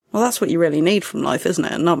Well, that's what you really need from life, isn't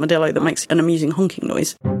it? An armadillo that makes an amusing honking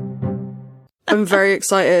noise. I'm very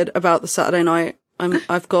excited about the Saturday night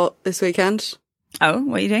I've got this weekend. Oh,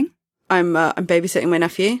 what are you doing? I'm babysitting my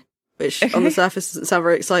nephew, which on the surface doesn't sound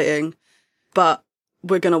very exciting, but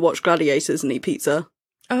we're going to watch Gladiators and eat pizza.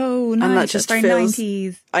 Oh, nice. And that just very feels,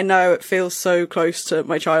 90s. I know, it feels so close to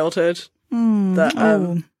my childhood that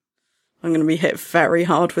I'm going to be hit very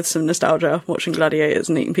hard with some nostalgia watching Gladiators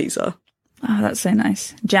and eating pizza. Oh, that's so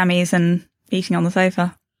nice. Jammies and eating on the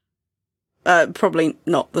sofa. Probably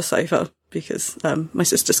not the sofa, because my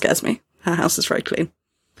sister scares me. Her house is very clean.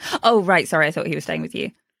 Oh, right. Sorry, I thought he was staying with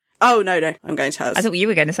you. Oh, no, I'm going to hers. I thought you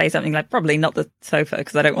were going to say something like, probably not the sofa,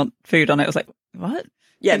 because I don't want food on it. I was like, what?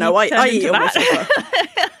 Yeah, no, I eat on the sofa.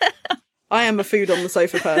 I am a food on the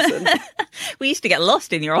sofa person. We used to get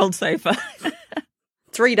lost in your old sofa.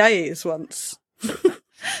 3 days once.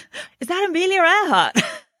 Is that Amelia Earhart?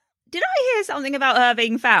 Did I hear something about her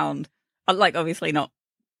being found? Like, obviously not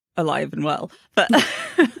alive and well, but...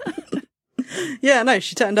 Yeah, no,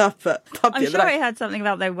 she turned up at pub. I'm sure I heard something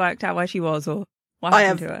about they worked out where she was or what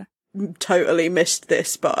happened to her. Totally missed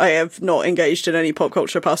this, but I have not engaged in any pop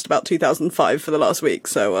culture past about 2005 for the last week,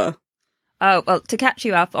 so... Oh, well, to catch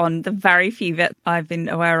you up on the very few that I've been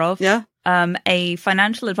aware of. Yeah? A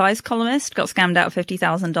financial advice columnist got scammed out of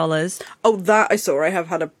 $50,000. Oh, that I saw. I have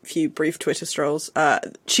had a few brief Twitter strolls.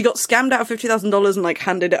 She got scammed out of $50,000 and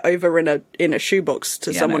handed it over in a shoebox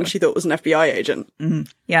to someone she thought was an FBI agent. Mm-hmm.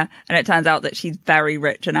 Yeah, and it turns out that she's very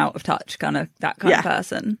rich and out of touch, that kind of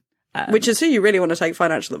person. Which is who you really want to take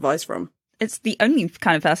financial advice from. It's the only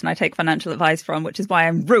kind of person I take financial advice from, which is why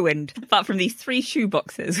I'm ruined, apart from these 3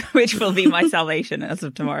 shoeboxes, which will be my salvation as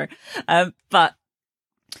of tomorrow. But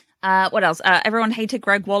what else? Everyone hated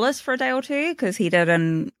Greg Wallace for a day or two because he did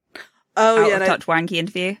an out-of-touch wanky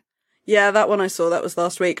interview. Yeah, that one I saw. That was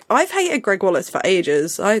last week. I've hated Greg Wallace for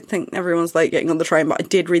ages. I think everyone's late getting on the train, but I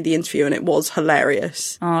did read the interview and it was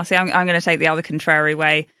hilarious. Oh, see, I'm going to take the other contrary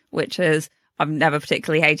way, which is I've never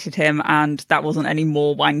particularly hated him, and that wasn't any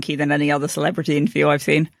more wanky than any other celebrity interview I've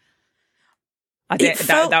seen. I think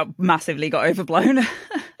that massively got overblown.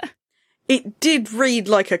 It did read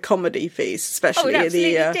like a comedy piece, especially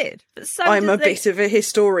it did. But so I'm a bit of a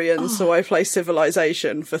historian, so I play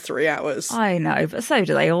Civilization for 3 hours. I know, but so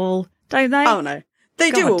do they all, don't they? Oh, no.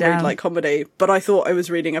 They do all read like comedy, but I thought I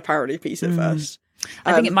was reading a parody piece at first.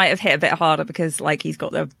 I think it might have hit a bit harder because he's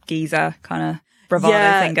got the geezer kind of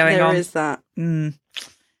bravado thing going on. There is that.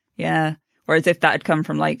 Yeah. Whereas if that had come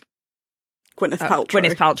from Gwyneth Paltrow.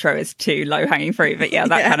 Gwyneth Paltrow is too low-hanging fruit, but that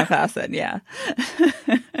kind of person, yeah.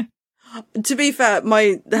 To be fair,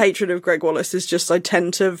 my hatred of Greg Wallace is just I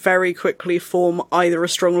tend to very quickly form either a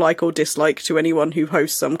strong like or dislike to anyone who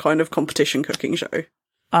hosts some kind of competition cooking show.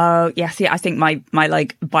 Oh, yeah, see, I think my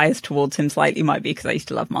bias towards him slightly might be because I used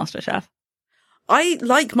to love MasterChef. I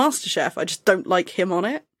like MasterChef, I just don't like him on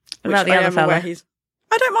it. What about the other fella?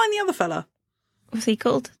 I don't mind the other fella. What's he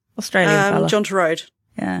called? Australian fella. John Turode.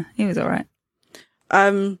 Yeah, he was alright.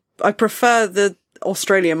 I prefer the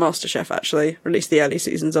Australian MasterChef, actually. Or at least the early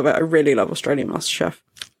seasons of it. I really love Australian MasterChef.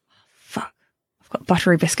 Fuck. I've got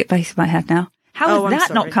buttery biscuit base in my head now. How has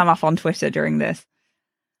that not come up on Twitter during this?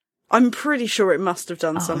 I'm pretty sure it must have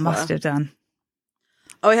done somewhere. Must have done.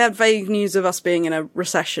 I had vague news of us being in a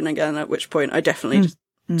recession again, at which point I definitely just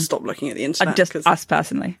stopped looking at the internet. Just us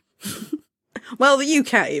personally. Well, the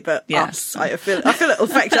UK, but us. I feel it'll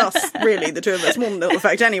affect us, really, the two of us, more than it'll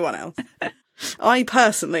affect anyone else. I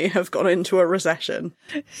personally have gone into a recession.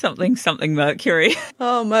 Something Mercury.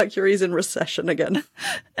 Oh, Mercury's in recession again.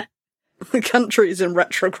 The country's in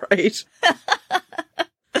retrograde.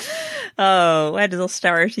 Oh, where does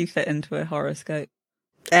austerity fit into a horoscope?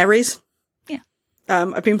 Aries. Yeah.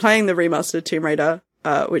 I've been playing the remastered Tomb Raider,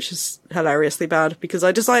 which is hilariously bad, because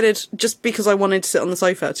I decided, just because I wanted to sit on the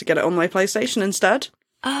sofa, to get it on my PlayStation instead.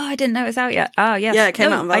 Oh, I didn't know it was out yet. Oh, yes. Yeah, it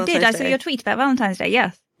came out on Valentine's Day. I saw your tweet about Valentine's Day,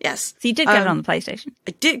 yes. Yes. So you did get it on the PlayStation?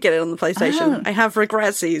 I did get it on the PlayStation. Oh. I have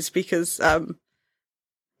regressies because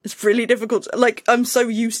it's really difficult. I'm so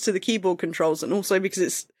used to the keyboard controls, and also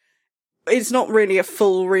because it's not really a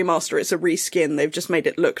full remaster, it's a reskin. They've just made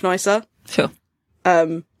it look nicer. Sure.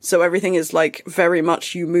 So everything is very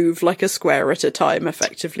much you move like a square at a time,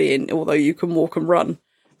 effectively, although you can walk and run.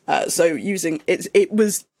 So using it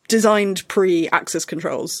was designed pre-access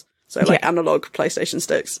controls, so analog PlayStation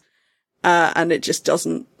sticks. And it just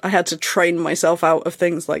doesn't, I had to train myself out of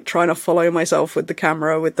things like trying to follow myself with the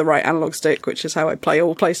camera with the right analog stick, which is how I play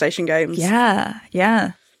all PlayStation games. Yeah.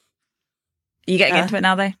 Are you getting into it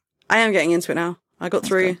now, though? I am getting into it now. I got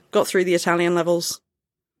through the Italian levels,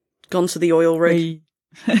 gone to the oil rig.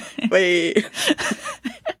 Wait.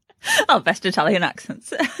 Oh, best Italian accents.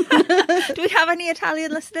 Do we have any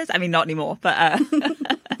Italian listeners? I mean, not anymore, but...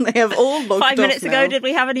 They have all logged 5 minutes off ago, now. did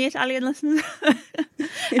we have any Italian listeners? I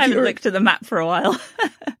haven't looked at the map for a while.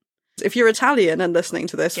 If you're Italian and listening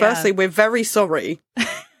to this, firstly, we're very sorry.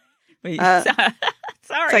 Sorry,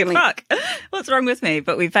 secondly, fuck. What's wrong with me?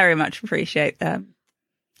 But we very much appreciate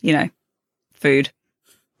food.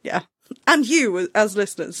 Yeah. And you as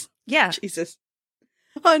listeners. Yeah. Jesus.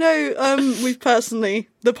 I know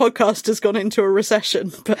the podcast has gone into a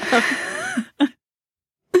recession, but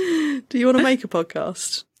do you want to make a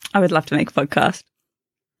podcast? I would love to make a podcast.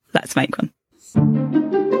 Let's make one.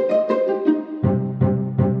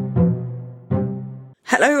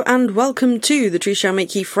 Hello and welcome to The Truth Shall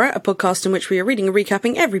Make You Fret, a podcast in which we are reading and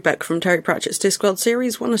recapping every book from Terry Pratchett's Discworld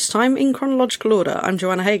series one at a time in chronological order. I'm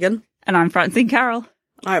Joanna Hagan. And I'm Francine Carroll.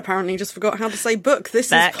 I apparently just forgot how to say book. This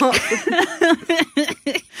Back. is part...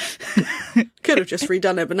 Could have just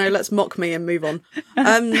redone it, but no, let's mock me and move on.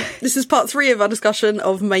 This is part 3 of our discussion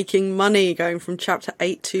of making money, going from chapter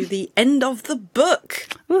 8 to the end of the book.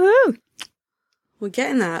 Woohoo! We're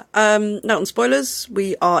getting there. Note on spoilers.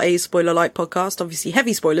 We are a spoiler-light podcast, obviously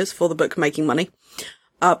heavy spoilers for the book Making Money.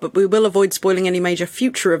 But we will avoid spoiling any major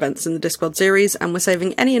future events in the Discworld series, and we're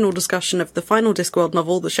saving any and all discussion of the final Discworld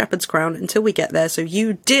novel, The Shepherd's Crown, until we get there, so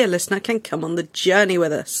you, dear listener, can come on the journey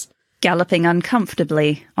with us. Galloping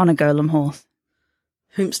uncomfortably on a golem horse.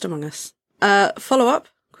 Whomst among us. Follow-up.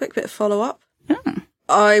 Quick bit of follow-up.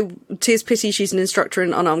 Oh. Tis Pity She's an Instructor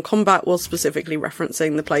in Unarmed Combat was specifically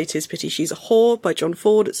referencing the play Tis Pity She's a Whore by John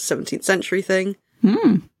Ford. It's a 17th century thing.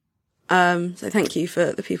 So thank you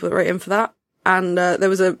for the people that wrote in for that. And there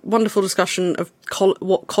was a wonderful discussion of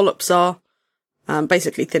what collops are.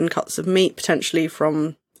 Basically thin cuts of meat, potentially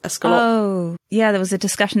from a scallop. Oh, yeah, there was a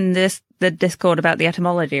discussion in the Discord about the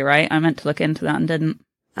etymology, right? I meant to look into that and didn't.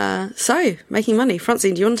 So, making money.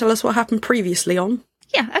 Francine, do you want to tell us what happened previously on?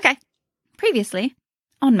 Yeah, okay. Previously,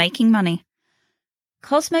 on Making Money.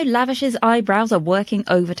 Cosmo lavishes eyebrows are working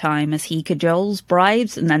overtime as he cajoles,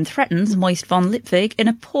 bribes, and then threatens Moist von Lipwig in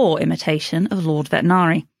a poor imitation of Lord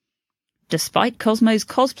Vetinari. Despite Cosmo's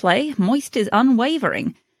cosplay, Moist is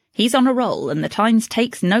unwavering. He's on a roll, and the Times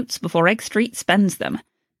takes notes before Egg Street spends them.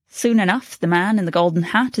 Soon enough, the man in the golden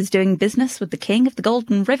hat is doing business with the king of the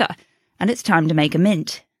Golden River, and it's time to make a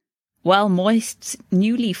mint. While Moist's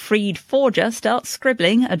newly freed forger starts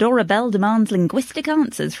scribbling, Adora Bell demands linguistic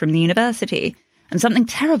answers from the university, and something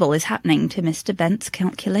terrible is happening to Mr. Bent's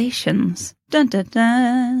calculations. Dun dun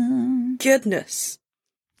dun. Goodness.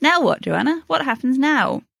 Now what, Joanna? What happens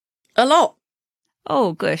now? A lot.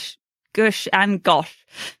 Oh, gush. Gush and gosh.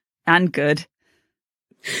 And good.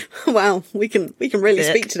 Wow, we can really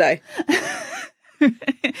speak today.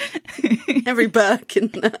 Every Burke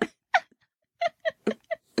in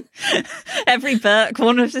Every Burke,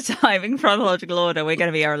 one at a time in chronological order. We're going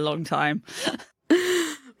to be here a long time.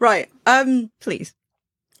 Right. Please.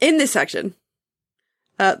 In this section,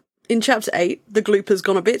 in chapter 8, the gloop has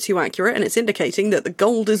gone a bit too accurate, and it's indicating that the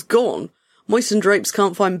gold is gone. Moist and Drapes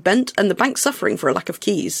can't find Bent, and the bank's suffering for a lack of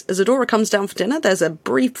keys. As Adora comes down for dinner, there's a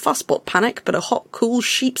brief fussbot panic, but a hot, cool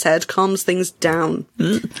sheep's head calms things down.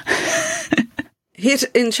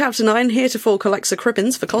 In chapter 9, Heretofore collects a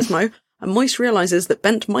Cribbins for Cosmo, and Moist realises that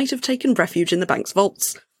Bent might have taken refuge in the bank's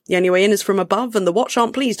vaults. The only way in is from above, and the Watch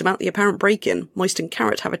aren't pleased about the apparent break-in. Moist and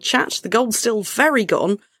Carrot have a chat, the gold's still very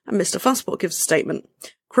gone, and Mr. Fussbot gives a statement.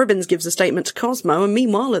 Cribbins gives a statement to Cosmo, and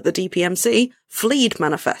meanwhile at the DPMC, Fleed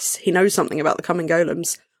manifests. He knows something about the coming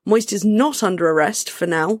golems. Moist is not under arrest, for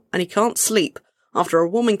now, and he can't sleep. After a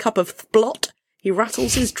warming cup of blot, he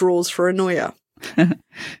rattles his drawers for Annoya.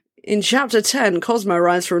 In chapter 10, Cosmo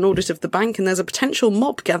arrives for an audit of the bank, and there's a potential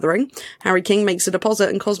mob gathering. Harry King makes a deposit,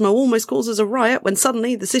 and Cosmo almost causes a riot when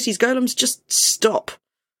suddenly the city's golems just stop.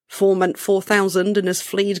 4 meant 4,000, and as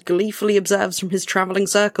Fleed gleefully observes from his travelling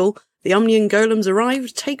circle, the Omnian golems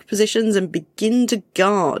arrive, take positions, and begin to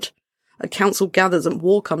guard. A council gathers and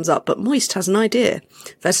war comes up, but Moist has an idea.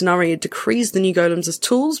 Vetinari decrees the new golems as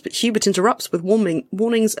tools, but Hubert interrupts with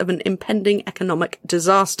warnings of an impending economic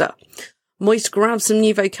disaster. Moist grabs some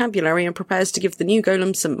new vocabulary and prepares to give the new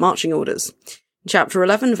golems some marching orders. In chapter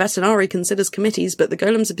 11, Vetinari considers committees, but the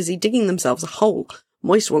golems are busy digging themselves a hole.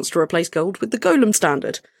 Moist wants to replace gold with the golem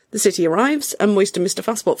standard. The city arrives, and Moist and Mr.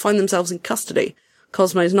 Fussbot find themselves in custody.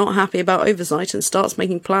 Cosmo's not happy about oversight and starts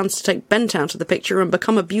making plans to take Bent out of the picture and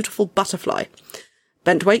become a beautiful butterfly.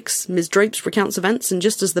 Bent wakes, Ms. Drapes recounts events, and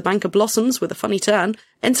just as the banker blossoms with a funny turn,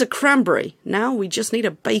 enter Cranberry. Now we just need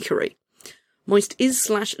a bakery. Moist is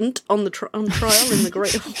 /nt on trial in the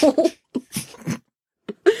Great Hall.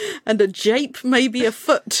 And a jape may be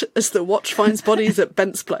afoot as the Watch finds bodies at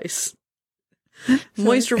Bent's place.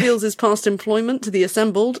 Moist reveals his past employment to the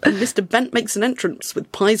assembled, and Mr. Bent makes an entrance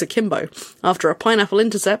with pies akimbo. After a pineapple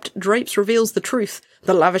intercept, Drapes reveals the truth.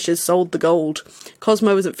 The Lavishes sold the gold.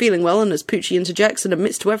 Cosmo isn't feeling well, and as Poochie interjects and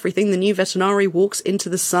admits to everything, the new veterinary walks into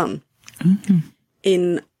the sun. Mm-hmm.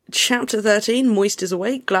 In Chapter 13, Moist is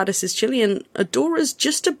awake, Gladys is chilly, and Adora's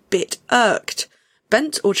just a bit irked.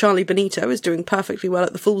 Bent, or Charlie Benito, is doing perfectly well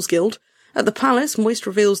at the Fool's Guild. At the palace, Moist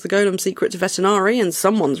reveals the golem secret to Vetinari, and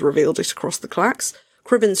someone's revealed it across the clacks.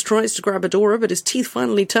 Cribbins tries to grab Adora, but his teeth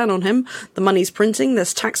finally turn on him. The money's printing,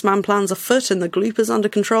 there's taxman plans afoot, and the gloop is under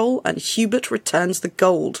control, and Hubert returns the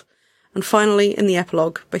gold. And finally, in the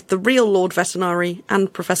epilogue, both the real Lord Vetinari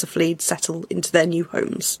and Professor Fleed settle into their new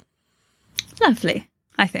homes. Lovely,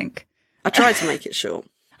 I think. I tried to make it short.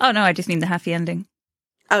 Oh no, I just mean the happy ending.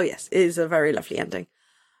 Oh yes, it is a very lovely ending.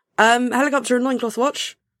 Helicopter and Loincloth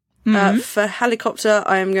Watch. For Helicopter,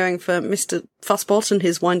 I am going for Mr. Fussbot and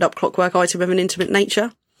his wind-up clockwork item of an intimate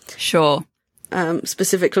nature. Sure.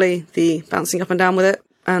 Specifically, the bouncing up and down with it.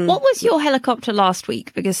 And what was your Helicopter last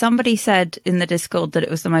week? Because somebody said in the Discord that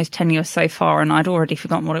it was the most tenuous so far, and I'd already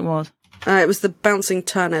forgotten what it was. It was the bouncing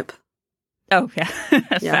turnip. Oh, yeah.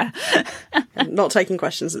 Yeah. Not taking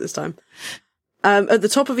questions at this time. At the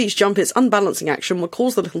top of each jump, its unbalancing action will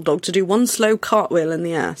cause the little dog to do one slow cartwheel in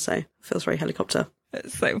the air, so it feels very Helicopter.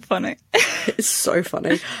 It's so funny. It's so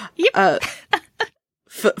funny. Yep.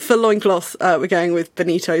 For Loincloth, we're going with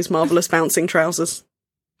Benito's marvellous bouncing trousers.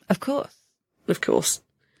 Of course. Of course.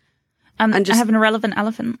 And I have an irrelevant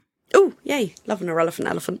elephant. Oh, yay. Love an irrelevant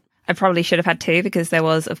elephant. I probably should have had two, because there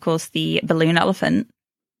was, of course, the balloon elephant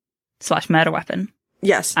 / murder weapon.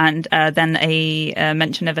 Yes. And then a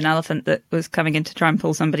mention of an elephant that was coming in to try and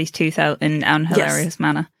pull somebody's tooth out in an hilarious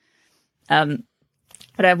manner.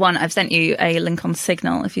 But I've sent you a link on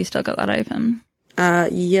Signal if you still got that open.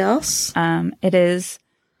 Yes. It is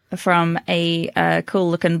from a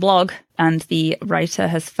cool-looking blog, and the writer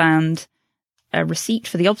has found a receipt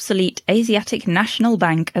for the obsolete Asiatic National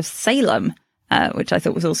Bank of Salem, which I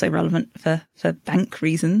thought was also relevant for bank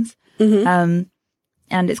reasons. Mm-hmm.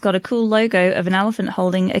 And it's got a cool logo of an elephant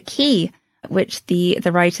holding a key, which the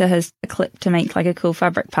writer has clipped to make like a cool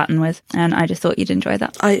fabric pattern with. And I just thought you'd enjoy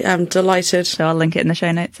that. I am delighted. So I'll link it in the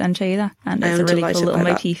show notes and show you that. And it's a really cool little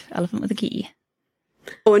motif, elephant with a key.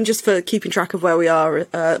 Oh, and just for keeping track of where we are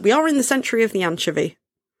in the century of the anchovy.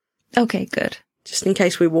 Okay, good. Just in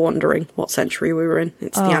case we were wondering what century we were in.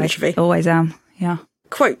 It's the anchovy. I always am, yeah.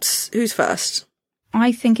 Quotes. Who's first?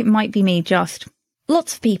 I think it might be me just.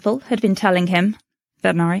 Lots of people had been telling him,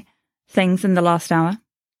 Veterinary, things in the last hour.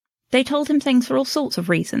 They told him things for all sorts of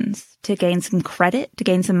reasons. To gain some credit, to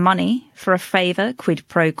gain some money, for a favour, quid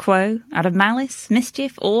pro quo, out of malice,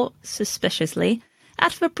 mischief, or, suspiciously,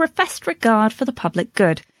 out of a professed regard for the public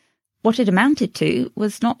good. What it amounted to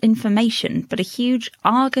was not information, but a huge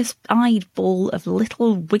Argus-eyed ball of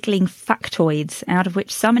little wiggling factoids, out of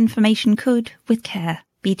which some information could, with care,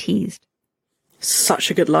 be teased. Such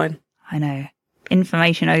a good line. I know.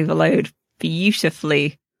 Information overload.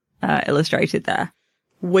 Beautifully illustrated there.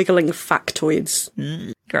 Wiggling factoids.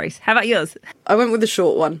 Gross. How about yours? I went with the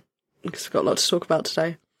short one, because we've got a lot to talk about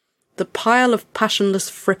today. The pile of passionless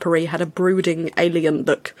frippery had a brooding, alien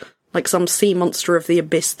look, like some sea monster of the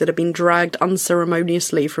abyss that had been dragged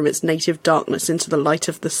unceremoniously from its native darkness into the light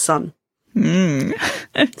of the sun.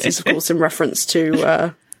 This is, of course, in reference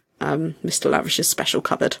to Mr. Lavish's special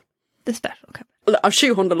cupboard. The special cupboard. I've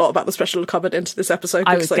shoehorned a lot about the special cupboard into this episode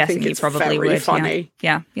because I think it's very funny.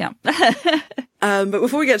 Yeah. But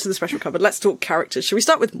before we get to the special cupboard, let's talk characters. Shall we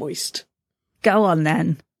start with Moist? Go on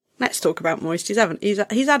then. Let's talk about Moist. He's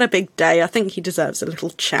had a big day. I think he deserves a little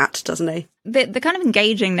chat, doesn't he? The kind of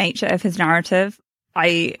engaging nature of his narrative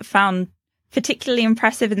I found particularly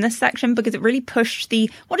impressive in this section because it really pushed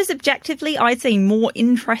what is objectively, I'd say, more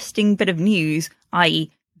interesting bit of news,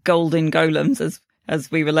 i.e. golden golems,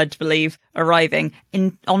 as we were led to believe, arriving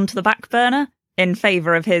onto the back burner in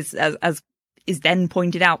favour of his, as is then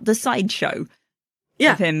pointed out, the sideshow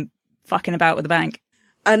of him fucking about with the bank.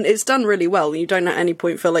 And it's done really well. You don't at any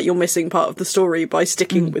point feel like you're missing part of the story by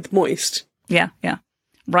sticking with Moist. Yeah.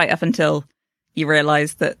 Right up until you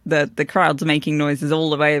realise that the crowd's making noises all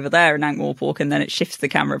the way over there in Ankh-Morpork, Walk, and then it shifts the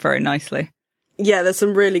camera very nicely. Yeah, there's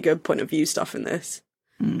some really good point of view stuff in this.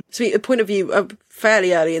 So the point of view,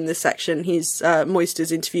 fairly early in this section, Moist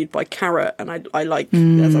is interviewed by Carrot, and I like,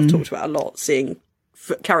 as I've talked about a lot, seeing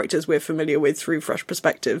characters we're familiar with through fresh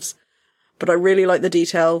perspectives. But I really like the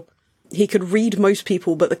detail. He could read most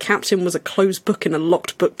people, but the captain was a closed book in a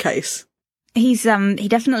locked bookcase. He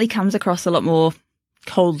definitely comes across a lot more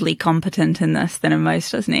coldly competent in this than in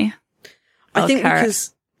most, doesn't he? I think Carrot.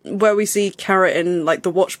 Because where we see Carrot in, like, the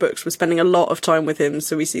watch books, we're spending a lot of time with him,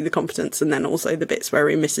 so we see the competence and then also the bits where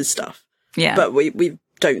he misses stuff. Yeah. But we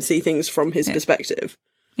don't see things from his perspective.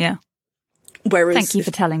 Yeah. Whereas... Thank you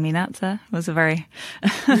for telling me that, sir. It was a very...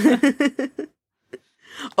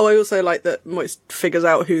 Oh, I also like that Moist figures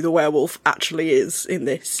out who the werewolf actually is in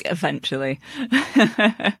this. Eventually.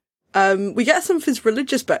 We get some of his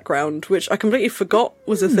religious background, which I completely forgot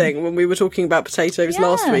was a thing when we were talking about potatoes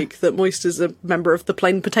last week, that Moist is a member of the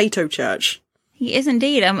Plain Potato Church. He is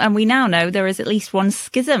indeed, and we now know there is at least one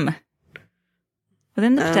schism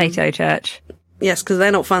within the Potato Church. Yes, because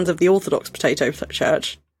they're not fans of the Orthodox Potato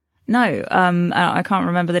Church. No, I can't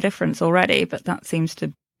remember the difference already, but that seems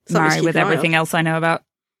to marry with everything else I know about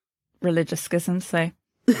religious schisms, so...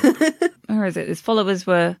 Where is it? His followers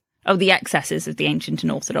were... Oh, the excesses of the ancient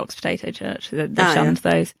and Orthodox Potato Church. They shunned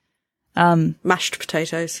those. Mashed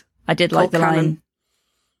potatoes. I did like the line,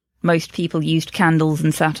 most people used candles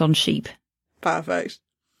and sat on sheep. Perfect.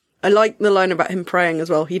 I like the line about him praying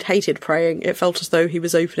as well. He'd hated praying. It felt as though he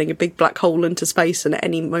was opening a big black hole into space, and at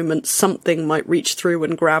any moment something might reach through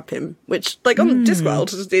and grab him, which, like, on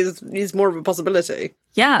Discworld is more of a possibility.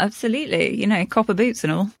 Yeah, absolutely. You know, copper boots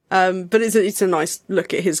and all. But it's a nice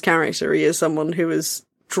look at his character. He is someone who has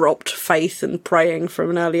dropped faith and praying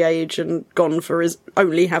from an early age and gone for his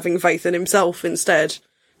only having faith in himself instead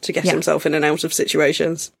to get himself in and out of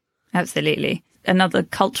situations. Absolutely. Another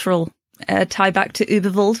cultural tie back to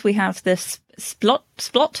Uberwald, we have this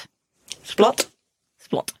Splot,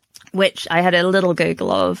 which I had a little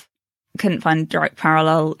Google of. Couldn't find direct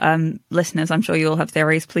parallel. Listeners, I'm sure you all have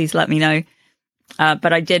theories. Please let me know.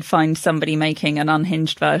 But I did find somebody making an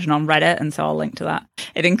unhinged version on Reddit, and so I'll link to that.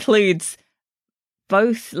 It includes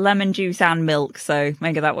both lemon juice and milk, so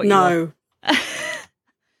make of that what you want. No.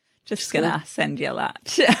 Just gonna send you that.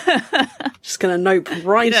 Just gonna nope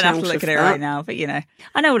right out. You don't have to look at it right now, but you know,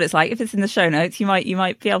 I know what it's like. If it's in the show notes, you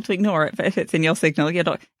might be able to ignore it. But if it's in your signal, you're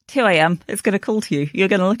not. 2 a.m. It's gonna call to you. You're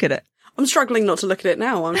gonna look at it. I'm struggling not to look at it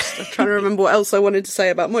now. I'm just trying to remember what else I wanted to say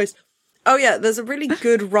about Moist. Oh yeah, there's a really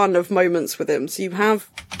good run of moments with him. So you have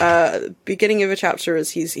beginning of a chapter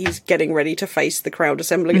as he's getting ready to face the crowd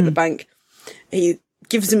assembling at the bank. He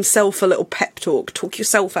gives himself a little pep talk. Talk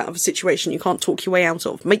yourself out of a situation you can't talk your way out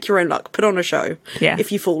of. Make your own luck. Put on a show. Yeah.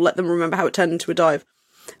 If you fall, let them remember how it turned into a dive.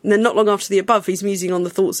 And then not long after the above, he's musing on the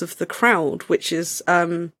thoughts of the crowd, which is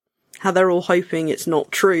how they're all hoping it's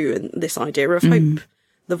not true, and this idea of hope.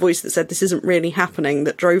 The voice that said this isn't really happening,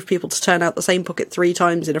 that drove people to turn out the same pocket 3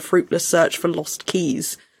 times in a fruitless search for lost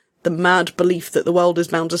keys. The mad belief that the world is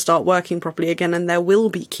bound to start working properly again and there will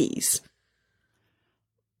be keys.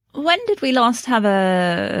 When did we last have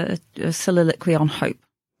a soliloquy on hope?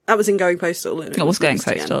 That was in Going Postal. It was Going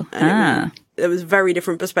Postal. There was very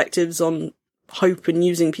different perspectives on hope and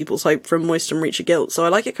using people's hope from Moist and Reach of Guilt. So I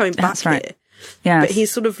like it coming back here. Yeah. But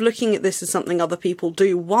he's sort of looking at this as something other people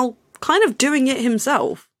do while kind of doing it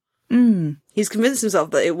himself. He's convinced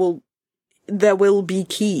himself that there will be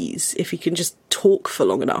keys if he can just talk for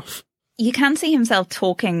long enough. You can see himself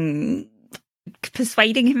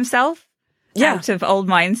persuading himself out of old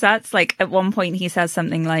mindsets. Like, at one point he says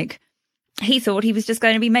something like, he thought he was just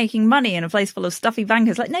going to be making money in a place full of stuffy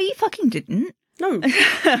bankers. Like, no, you fucking didn't. No.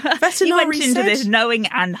 He went into this knowing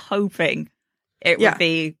and hoping it would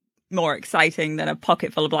be more exciting than a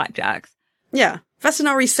pocket full of blackjacks. Yeah.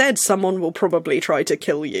 Vetinari said someone will probably try to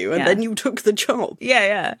kill you, and then you took the job.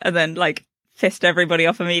 Yeah. And then, like, pissed everybody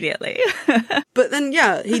off immediately. But then,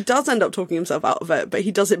 he does end up talking himself out of it, but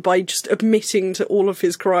he does it by just admitting to all of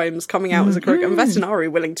his crimes, coming out as a crook, and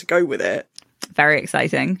Vetinari willing to go with it. Very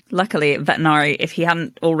exciting. Luckily, Vetinari, if he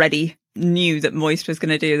hadn't already knew that Moist was going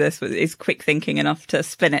to do this, is quick thinking enough to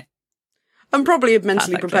spin it. And probably had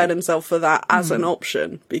mentally prepared himself for that as an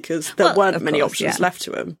option, because there weren't many options left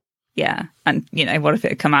to him. Yeah, and, you know, what if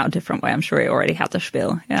it had come out a different way? I'm sure he already had the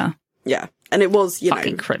spiel, Yeah, and it was,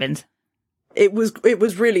 fucking Cribbins. It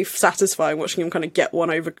was really satisfying watching him kind of get one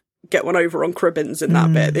over on Cribbins in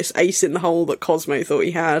that bit. This ace in the hole that Cosmo thought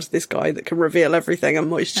he had, this guy that can reveal everything, and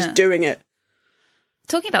Moist just doing it.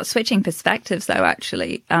 Talking about switching perspectives, though,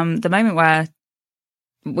 actually, the moment where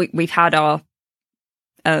we've had our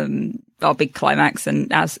big climax,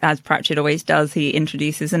 and as Pratchett always does, he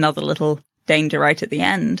introduces another little danger right at the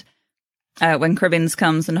end. When Cribbins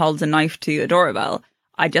comes and holds a knife to Adorabelle,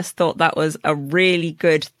 I just thought that was a really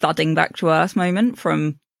good thudding back to earth moment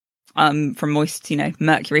from Moist's,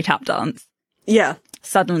 Mercury tap dance. Yeah.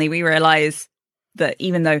 Suddenly we realise that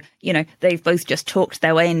even though, they've both just talked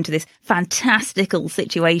their way into this fantastical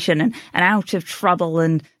situation and out of trouble,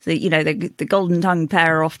 and the golden tongued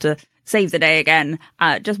pair are off to save the day again,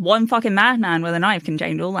 just one fucking madman with a knife can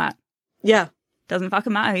change all that. Yeah. Doesn't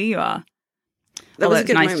fucking matter who you are. That was a It's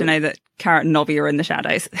good nice moment. to know that Carrot and Nobby are in the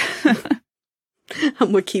shadows.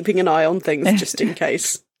 And we're keeping an eye on things just in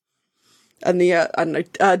case. And the,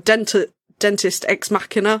 I don't know, dentist ex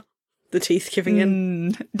machina, the teeth giving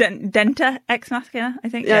in. Denta ex machina, I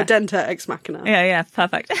think. Yeah, Denta ex machina. Yeah,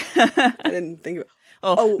 perfect. I didn't think of it.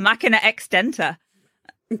 Oh, machina ex denta.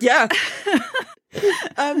 Yeah.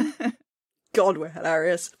 God, we're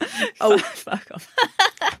hilarious. Oh, fuck off.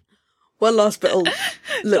 one last bit of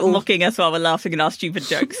little mocking us while we're laughing at our stupid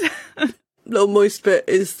jokes. little moist bit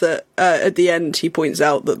is that at the end he points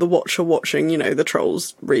out that the Watch are watching, the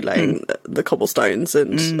trolls relaying the cobblestones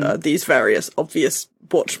and these various obvious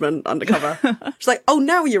watchmen undercover. It's like, oh,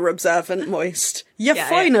 now you're observant, Moist. You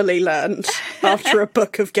finally learned after a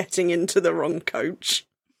book of getting into the wrong coach.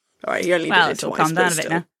 All right, he only did it twice, calm down a bit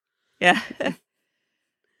still. now. Yeah.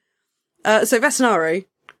 So Vetinari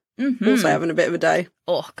also having a bit of a day.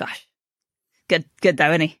 Oh gosh, good though,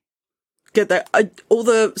 isn't he? Good though. All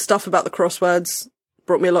the stuff about the crosswords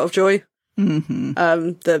brought me a lot of joy. Mm-hmm.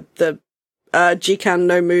 The Jikan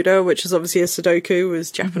no Muda, which is obviously a Sudoku,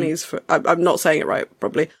 was Japanese for. I'm not saying it right,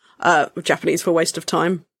 probably. Japanese for waste of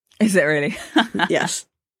time. Is it really? Yes.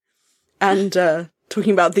 And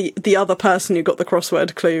talking about the other person who got the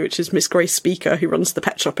crossword clue, which is Miss Grace Speaker, who runs the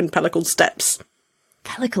pet shop in Pellicle Steps.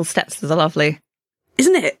 Pellicle Steps is a lovely,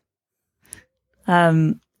 isn't it?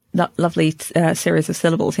 Lovely series of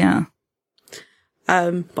syllables. Yeah.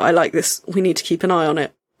 But I like this. We need to keep an eye on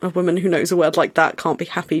it. A woman who knows a word like that can't be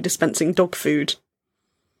happy dispensing dog food.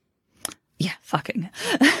 Yeah, fucking.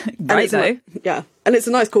 Right, though. Yeah. And it's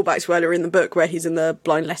a nice callback to earlier in the book where he's in the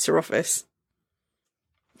blind letter office.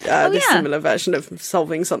 This similar version of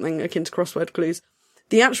solving something akin to crossword clues.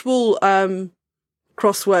 The actual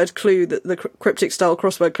crossword clue, the cryptic style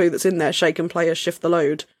crossword clue that's in there, shake and player, shift the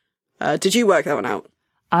load. Did you work that one out?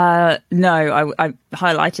 No, I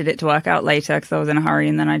highlighted it to work out later because I was in a hurry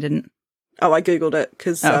and then I didn't. Oh, I googled it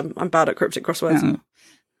because I'm bad at cryptic crosswords. Oh.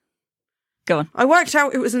 Go on. I worked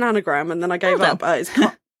out it was an anagram and then I gave up.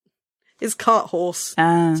 It's cart horse.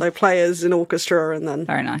 So players in orchestra and then...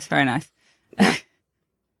 Very nice, very nice.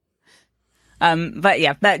 But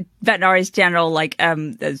yeah, Vetinari's general,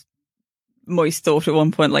 there's Moist thought at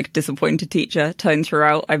one point, disappointed teacher tone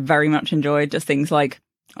throughout. I very much enjoyed just things like,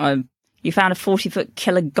 you found a 40-foot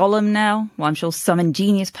killer golem now? Well, I'm sure some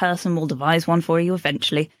ingenious person will devise one for you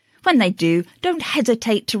eventually. When they do, don't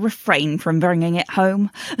hesitate to refrain from bringing it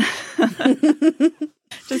home.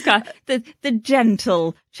 Just kind of the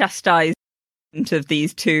gentle chastisement of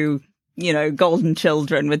these two, golden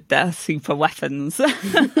children with their super weapons.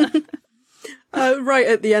 Right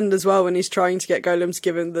at the end as well, when he's trying to get golems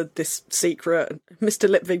given this secret, Mr.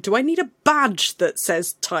 Lipvig, do I need a badge that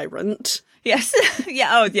says tyrant? Yes.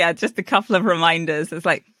 Yeah. Just a couple of reminders. It's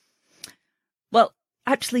like, well,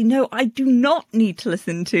 actually, no, I do not need to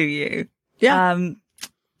listen to you. Yeah.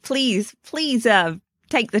 Please,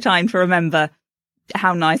 take the time to remember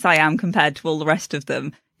how nice I am compared to all the rest of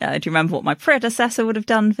them. Do you remember what my predecessor would have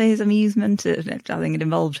done for his amusement? I think it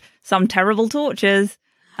involved some terrible tortures.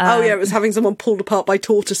 It was having someone pulled apart by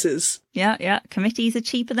tortoises. Yeah. Committees are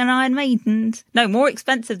cheaper than Iron Maidens. No, more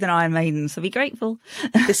expensive than Iron Maidens, so be grateful.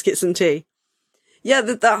 Biscuits and tea. Yeah,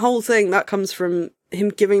 that whole thing, that comes from him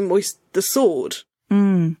giving Moist the sword.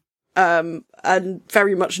 And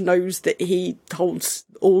very much knows that he holds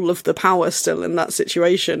all of the power still in that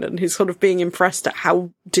situation, and he's sort of being impressed at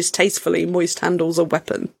how distastefully Moist handles a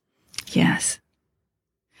weapon. Yes,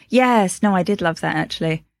 no, I did love that,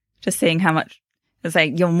 actually. Just seeing how much, it's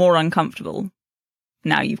like, you're more uncomfortable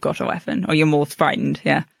now you've got a weapon, or you're more frightened,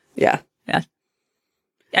 yeah.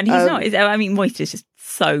 And he's not, I mean, Moist is just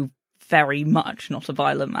so very much not a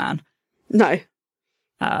violent man. No.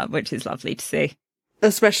 Which is lovely to see.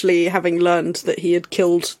 Especially having learned that he had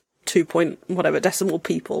killed 2 decimal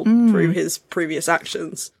people through his previous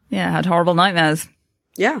actions. Yeah, had horrible nightmares.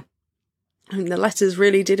 Yeah. And the letters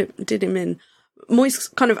really did him in. Moist's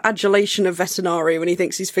kind of adulation of Vetinari when he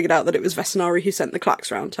thinks he's figured out that it was Vetinari who sent the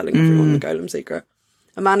clacks round telling everyone the golem secret.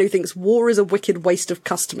 A man who thinks war is a wicked waste of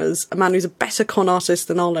customers. A man who's a better con artist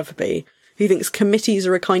than I'll ever be. Who thinks committees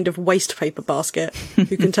are a kind of waste paper basket.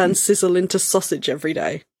 Who can turn sizzle into sausage every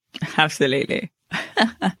day. Absolutely.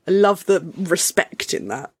 I love the respect in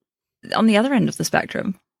that. On the other end of the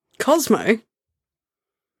spectrum, Cosmo.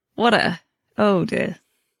 Oh dear.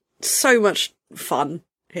 So much fun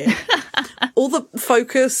here. All the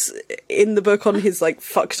focus in the book on his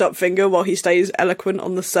fucked up finger while he stays eloquent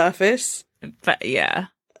on the surface. But yeah.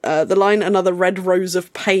 The line, another red rose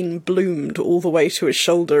of pain bloomed all the way to his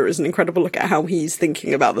shoulder, is an incredible look at how he's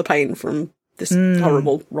thinking about the pain from this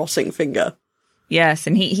horrible rotting finger. Yes,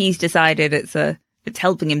 and he's decided it's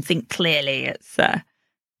helping him think clearly. It's a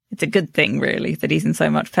good thing, really, that he's in so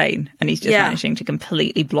much pain, and he's just managing to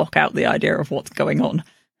completely block out the idea of what's going on.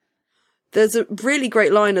 There's a really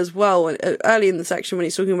great line as well early in the section when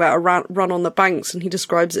he's talking about a run on the banks, and he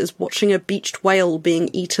describes it as watching a beached whale being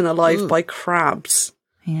eaten alive by crabs.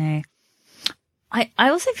 Yeah. I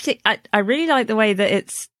also I really like the way that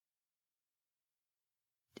it's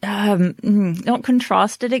not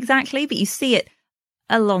contrasted exactly, but you see it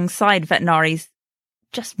alongside Vetinari's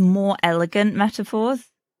just more elegant metaphors.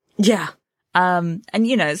 Yeah. And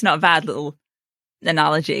it's not a bad little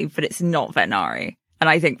analogy, but it's not Vetinari. And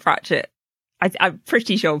I think Pratchett, I'm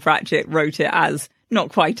pretty sure Pratchett wrote it as not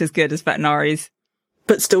quite as good as Vetinari's,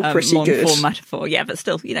 but still pretty long good form metaphor. Yeah, but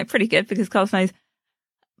still, pretty good, because Cosmo's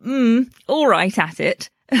all right at it.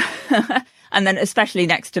 And then especially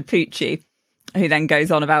next to Poochie, who then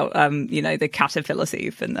goes on about the caterpillar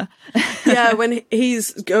soup and the yeah, when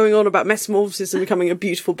he's going on about metamorphosis and becoming a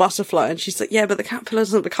beautiful butterfly, and she's like, yeah, but the caterpillar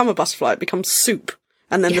doesn't become a butterfly, it becomes soup,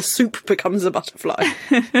 and then the soup becomes a butterfly.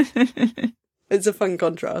 It's a fun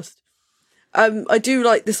contrast. I do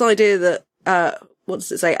like this idea that what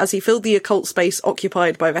does it say? As he filled the occult space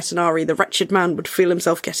occupied by Vetinari, the wretched man would feel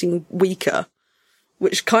himself getting weaker,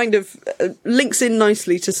 which kind of links in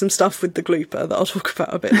nicely to some stuff with the glooper that I'll talk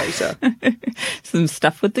about a bit later. Some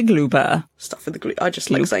stuff with the glooper. Stuff with the glooper. I just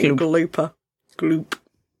like saying glooper. Gloop.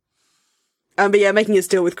 But yeah, making his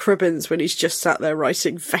deal with Cribbins when he's just sat there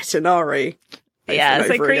writing Vetinari. Yeah, it's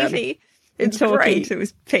so creepy. It's talking great. to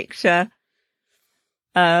his picture.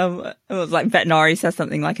 It was like Vetinari says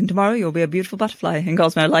something like, and tomorrow you'll be a beautiful butterfly. And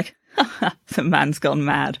Cosmo like, the man's gone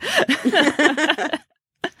mad.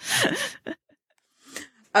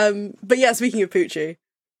 But yeah, speaking of Poochie.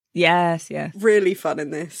 Yes. Really fun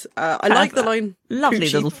in this. I like the line. Lovely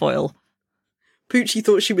little foil. Poochie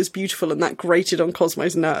thought she was beautiful and that grated on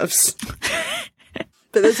Cosmo's nerves.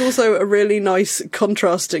 But there's also a really nice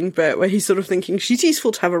contrasting bit where he's sort of thinking she's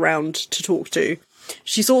useful to have around to talk to.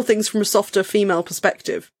 She saw things from a softer female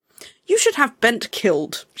perspective. You should have Bent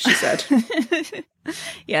killed, she said.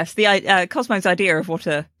 Yes, the Cosmo's idea of what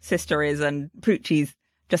a sister is, and Poochie's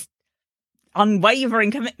just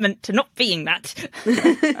unwavering commitment to not being that.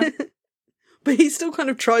 But he still kind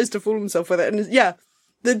of tries to fool himself with it. And yeah,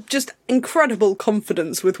 the just incredible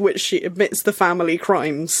confidence with which she admits the family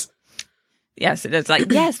crimes. Yes, it's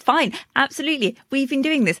like, yes, fine, absolutely. We've been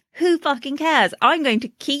doing this. Who fucking cares? I'm going to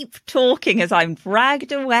keep talking as I'm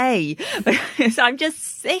dragged away. Because I'm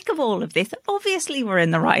just sick of all of this. Obviously, we're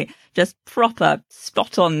in the right. Just proper,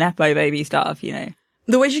 spot-on Nepo baby stuff, The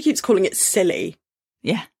way she keeps calling it silly.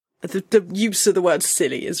 Yeah. The use of the word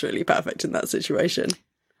silly is really perfect in that situation.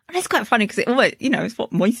 And it's quite funny because it's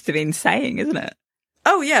what Moist have been saying, isn't it?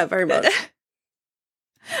 Oh, yeah, very much.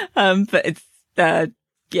 But it's...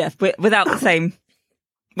 Yes, without the same...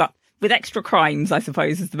 Well, with extra crimes, I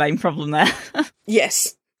suppose, is the main problem there.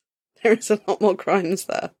 Yes. There is a lot more crimes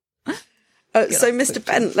there. So, Mr.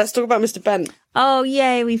 Bent. Let's talk about Mr. Bent. Oh,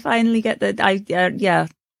 yay, we finally get the...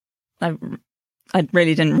 I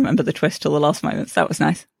really didn't remember the twist till the last moment, so that was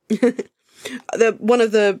nice. One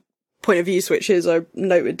of the point of view switches I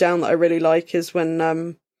noted down that I really like is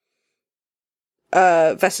when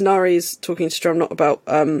Vetinari's talking to Stromnot about...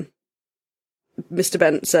 Mr.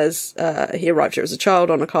 Bent says he arrived here as a child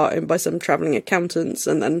on a cart owned by some travelling accountants,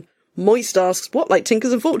 and then Moist asks, what, like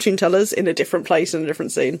tinkers and fortune tellers, in a different place in a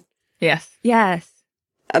different scene? Yes.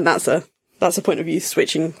 And that's a point of view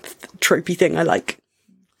switching tropey thing I like.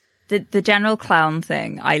 The general clown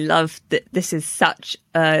thing, I love that this is such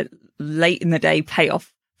a late in the day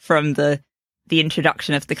payoff from the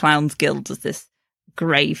introduction of the Clowns Guild as this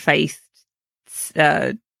grey-faced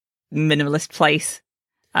minimalist place.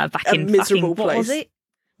 Back in miserable fucking, place. What was it?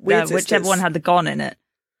 Weird whichever one had the gon in it.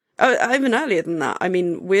 Oh, even earlier than that. I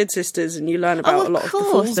mean, Weird Sisters, and you learn about a lot of the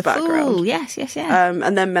Fool's background. Fool. Yes.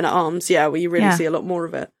 And then Men at Arms, where you really see a lot more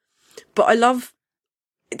of it. But I love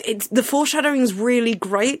it's the foreshadowing is really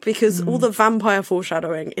great because all the vampire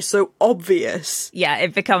foreshadowing is so obvious. Yeah,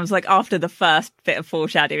 it becomes like after the first bit of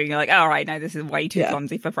foreshadowing, you're like, all right, no, this is way too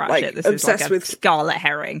clumsy for Pratchett. This is like a scarlet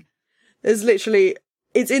herring. There's literally.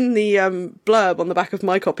 It's in the blurb on the back of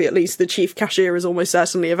my copy, at least. The chief cashier is almost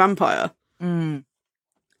certainly a vampire. Mm.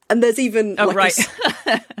 And there's even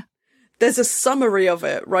there's a summary of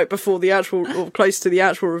it right before the actual, or close to the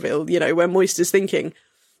actual reveal. Where Moist is thinking,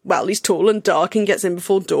 well, he's tall and dark and gets in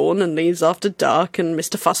before dawn and leaves after dark. And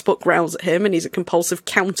Mr. Fusspot growls at him, and he's a compulsive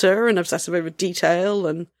counter and obsessive over detail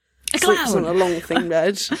and sleeps on a long thin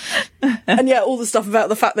bed. And all the stuff about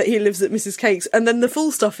the fact that he lives at Mrs. Cake's. And then the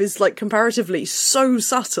full stuff is, like, comparatively so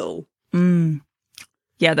subtle. Mm.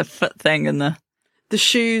 Yeah, the foot thing and the... the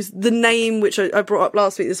shoes, the name, which I brought up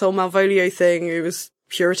last week, this whole Malvolio thing, who was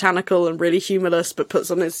puritanical and really humourless, but puts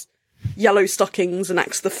on his yellow stockings and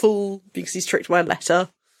acts the fool because he's tricked by a letter.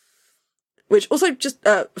 Which also, just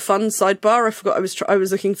a fun sidebar, I forgot I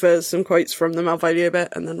was looking for some quotes from the Malvolio bit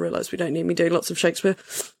and then realised we don't need me doing lots of Shakespeare.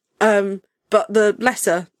 But the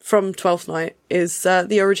letter from Twelfth Night is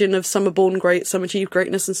the origin of some are born great, some achieve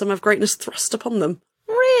greatness, and some have greatness thrust upon them.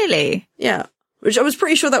 Really? Yeah. Which I was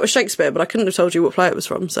pretty sure that was Shakespeare, but I couldn't have told you what play it was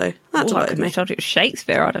from, so that I delighted couldn't me. have told you it was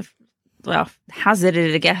Shakespeare. I'd have,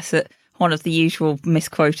 hazarded a guess at one of the usual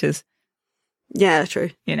misquoters. Yeah, true.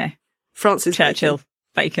 You know. Francis Churchill,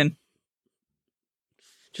 Bacon.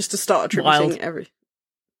 Just to start attributing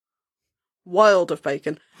Wild of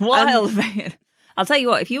Bacon. Wild of Bacon. I'll tell you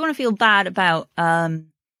what, if you want to feel bad about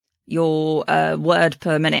your word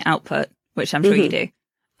per minute output, which I'm sure you do.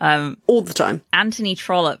 All the time. Anthony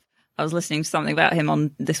Trollope, I was listening to something about him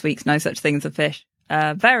on this week's No Such Thing as a Fish.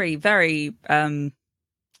 Very, very,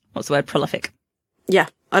 what's the word, prolific. Yeah,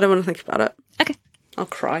 I don't want to think about it. Okay. I'll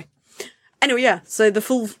cry. Anyway, yeah, so the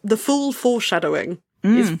full foreshadowing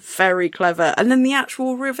is very clever. And then the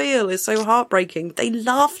actual reveal is so heartbreaking. They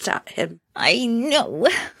laughed at him. I know.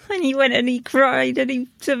 And he went and he cried and he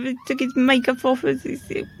took his makeup off.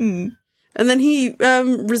 And then he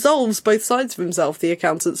resolves both sides of himself, the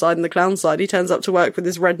accountant side and the clown side. He turns up to work with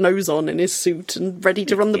his red nose on in his suit and ready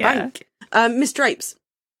to run the bank. Miss Drapes.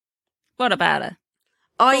 What about her?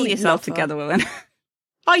 Pull yourself together, woman.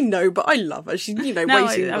 I know, but I love her. She's, way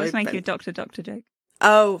too I was making a Doctor joke.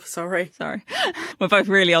 Oh, sorry. We're both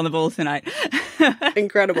really on the ball tonight.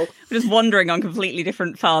 Incredible. We're just wandering on completely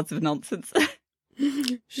different paths of nonsense.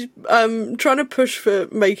 She's trying to push for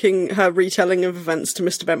making her retelling of events to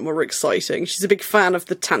Mr. Bent more exciting. She's a big fan of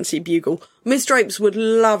the Tansy Bugle. Miss Drapes would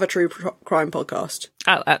love a true crime podcast.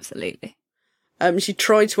 Oh, absolutely. She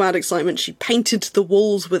tried to add excitement. She painted the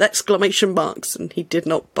walls with exclamation marks, and he did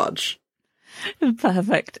not budge.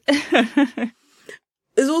 Perfect.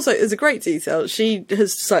 There's a great detail. She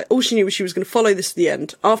has decided, all she knew was she was going to follow this to the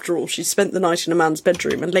end. After all, she spent the night in a man's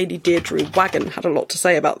bedroom, and Lady Deirdre Wagon had a lot to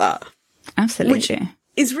say about that. Absolutely. Which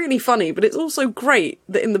is really funny, but it's also great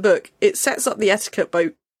that in the book, it sets up the etiquette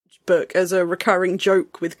book as a recurring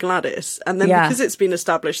joke with Gladys, and then because it's been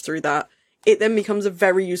established through that, it then becomes a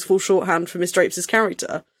very useful shorthand for Miss Drapes'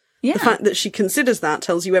 character. Yeah. The fact that she considers that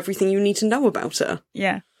tells you everything you need to know about her.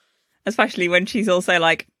 Yeah. Especially when she's also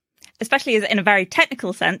like, especially as in a very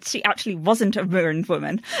technical sense, she actually wasn't a ruined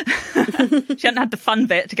woman. She hadn't had the fun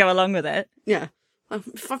bit to go along with it. Yeah.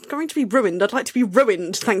 If I'm going to be ruined, I'd like to be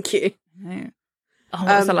ruined, thank you. Yeah. Oh,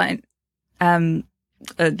 what was the line?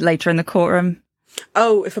 Later in the courtroom.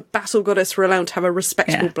 Oh, if a battle goddess were allowed to have a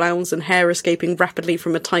respectable blouse and hair escaping rapidly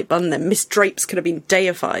from a tight bun, then Miss Drapes could have been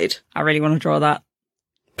deified. I really want to draw that.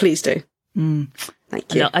 Please do.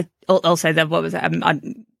 Thank you. Also, what was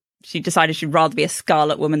it? She decided she'd rather be a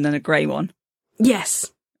scarlet woman than a grey one.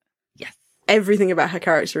 Yes. Everything about her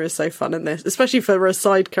character is so fun in this, especially for a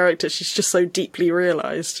side character. She's just so deeply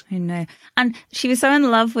realised. I know. And she was so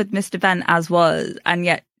in love with Mr. Bent as was, and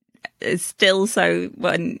yet is still so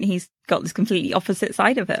when he's got this completely opposite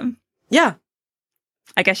side of him. Yeah.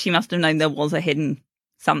 I guess she must have known there was a hidden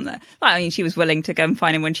something. I mean, she was willing to go and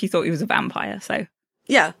find him when she thought he was a vampire, so.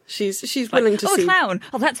 Yeah, she's willing to see. Oh, a clown.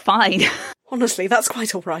 Oh, that's fine. Honestly, that's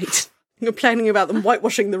quite all right. Complaining about them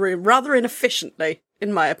whitewashing the room rather inefficiently,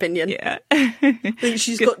 in my opinion. Yeah. I think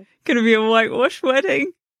she's gonna be a whitewash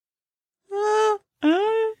wedding.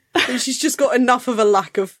 She's just got enough of a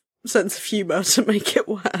lack of sense of humour to make it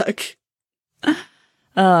work.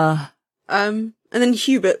 And then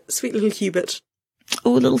Hubert, sweet little Hubert.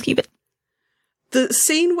 Oh, little Hubert. The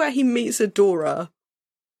scene where he meets Adora,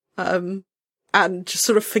 and just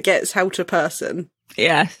sort of forgets how to person.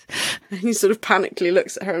 Yes. And he sort of panically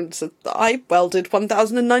looks at her and says, I welded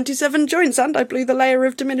 1,097 joints and I blew the layer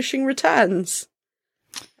of diminishing returns.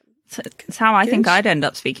 So it's how I think I'd end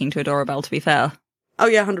up speaking to Adora Bell, to be fair. Oh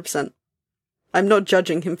yeah, 100%. I'm not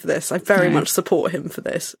judging him for this. I very much support him for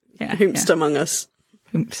this. Yeah, Hoomst among us.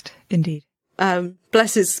 Hoomst, indeed.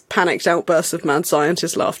 Bless his panicked outbursts of mad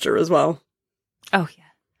scientist laughter as well. Oh yeah.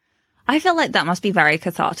 I feel like that must be very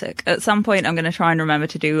cathartic. At some point, I'm going to try and remember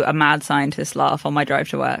to do a mad scientist laugh on my drive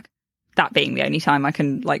to work. That being the only time I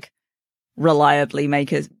can, reliably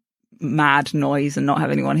make a mad noise and not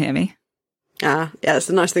have anyone hear me. Yeah, it's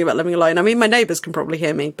the nice thing about living alone. I mean, my neighbours can probably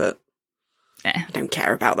hear me, but I don't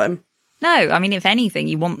care about them. No, I mean, if anything,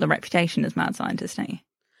 you want the reputation as mad scientist, don't you?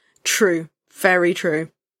 True. Very true.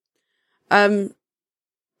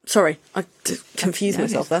 Sorry, I confused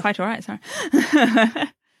myself there. Quite all right, sorry.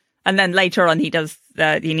 And then later on, he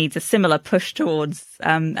needs a similar push towards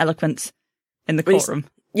eloquence in the courtroom.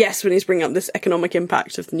 Yes, when he's bringing up this economic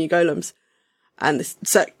impact of the new golems. And this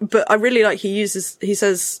but I really like he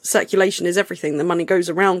says circulation is everything. The money goes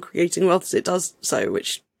around creating wealth as it does so,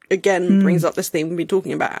 which again brings up this theme we've been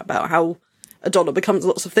talking about how a dollar becomes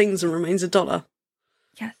lots of things and remains a dollar.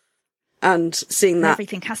 Yes. And seeing that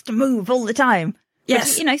everything has to move all the time.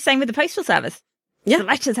 Yes. But, same with the postal service. Yeah. The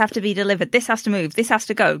letters have to be delivered. This has to move. This has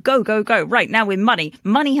to go. Go, go, go. Right, now with money.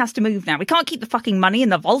 Money has to move now. We can't keep the fucking money in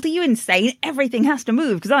the vault. Are you insane? Everything has to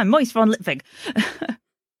move because I'm Moist von Lipwig.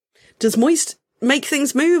 Does Moist make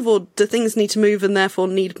things move, or do things need to move and therefore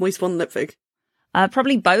need Moist von Lipwig?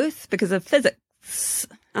 Probably both because of physics.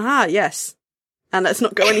 Ah, yes. And let's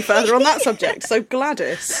not go any further on that subject. So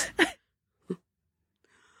Gladys.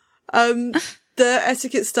 The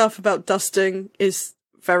etiquette stuff about dusting is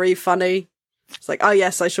very funny. It's like, oh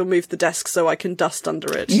yes, I shall move the desk so I can dust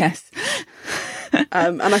under it. Yes.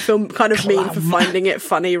 And I feel kind of mean for finding it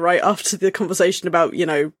funny right after the conversation about,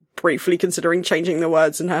 briefly considering changing the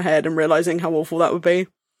words in her head and realising how awful that would be.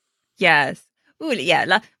 Yes. Ooh,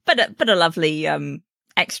 yeah, but a lovely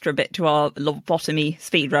extra bit to our lobotomy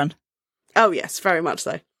speedrun. Oh yes, very much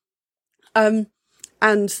so. And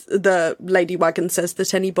the Lady Wagon says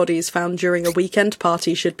that any bodies found during a weekend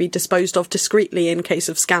party should be disposed of discreetly in case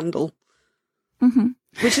of scandal. Mm-hmm.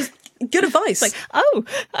 Which is good advice. Like, oh,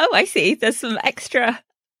 I see. There's some extra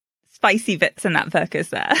spicy bits in that Perkins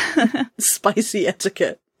there. Spicy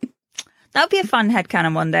etiquette. That would be a fun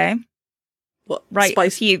headcanon one day. What?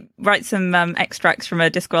 Write some extracts from a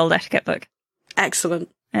Discworld etiquette book. Excellent.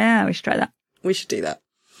 Yeah, we should try that. We should do that.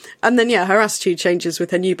 And then, her attitude changes with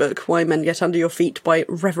her new book, Why Men Get Under Your Feet, by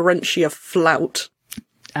Reverentia Flout.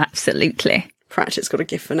 Absolutely. Pratchett's got a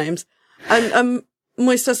gift for names. And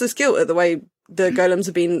Moist has this guilt at the way the golems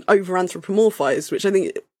have been over-anthropomorphized, which I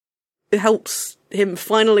think it helps him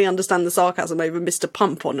finally understand the sarcasm over Mr.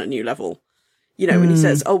 Pump on a new level. When he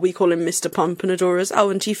says, oh, we call him Mr. Pump, and Adora's, oh,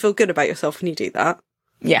 and do you feel good about yourself when you do that?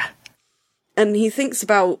 Yeah. And he thinks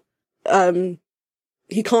about,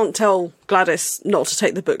 he can't tell Gladys not to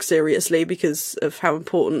take the book seriously because of how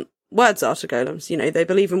important words are to golems. They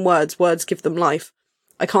believe in words. Words give them life.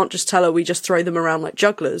 I can't just tell her we just throw them around like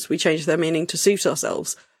jugglers. We change their meaning to suit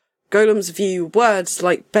ourselves. Golems view words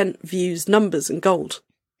like Bent views numbers and gold.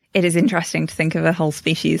 It is interesting to think of a whole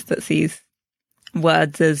species that sees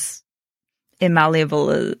words as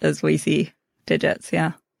immalleable as we see digits,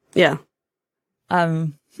 yeah. Yeah.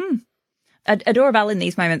 Adorabelle in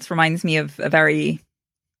these moments reminds me of a very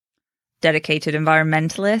dedicated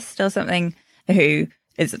environmentalist or something who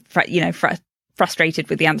is, frustrated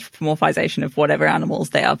with the anthropomorphization of whatever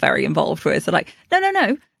animals they are very involved with. So like,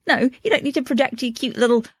 no, you don't need to project your cute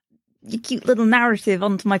little narrative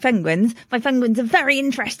onto my penguins. My penguins are very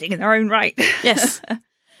interesting in their own right. Yes.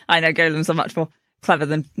 I know golems are much more clever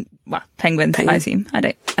than, penguins, I assume.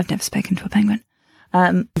 I've never spoken to a penguin.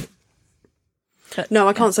 No,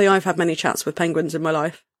 I can't say I've had many chats with penguins in my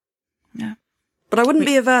life. Yeah. But I wouldn't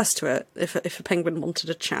be averse to it if a penguin wanted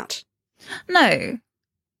a chat. No.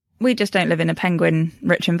 We just don't live in a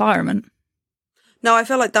penguin-rich environment. No, I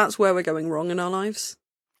feel like that's where we're going wrong in our lives.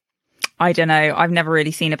 I don't know. I've never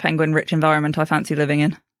really seen a penguin-rich environment I fancy living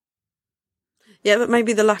in. Yeah, but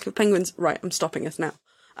maybe the lack of penguins... Right, I'm stopping us now.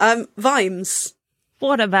 Vimes.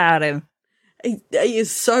 What about him? He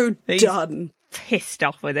is so done. Pissed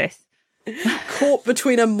off with this. Caught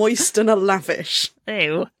between a moist and a lavish.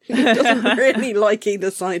 Ew. He doesn't really like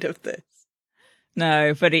either side of this.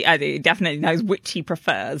 No, but he definitely knows which he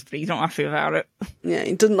prefers, but he's not happy about it. Yeah,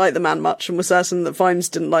 he didn't like the man much and was certain that Vimes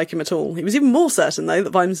didn't like him at all. He was even more certain, though, that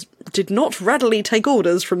Vimes did not readily take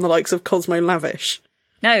orders from the likes of Cosmo Lavish.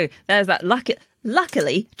 No, there's that.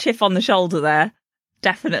 Luckily, chip on the shoulder there.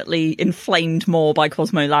 Definitely inflamed more by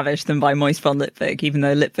Cosmo Lavish than by Moist von Lipwig, even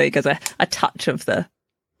though Lipwig has a touch of the...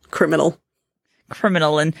 Criminal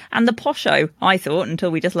and the posho, I thought,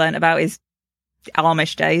 until we just learnt about his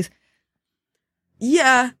Amish days.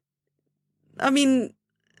 Yeah. I mean,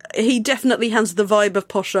 he definitely has the vibe of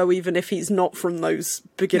posho, even if he's not from those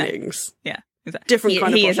beginnings. No. Yeah, exactly. Different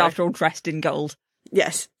kind of He posho. is, after all, dressed in gold.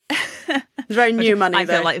 Yes. It's very new money, I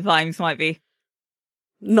feel like Vimes might be...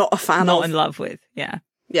 Not a fan of. Not in love with, yeah.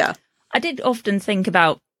 Yeah. I did often think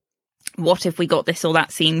about what if we got this or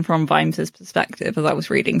that scene from Vimes's perspective as I was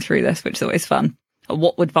reading through this, which is always fun. Or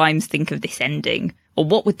what would Vimes think of this ending? Or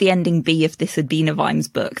what would the ending be if this had been a Vimes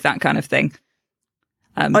book? That kind of thing.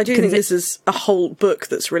 I do think this is a whole book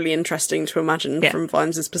that's really interesting to imagine from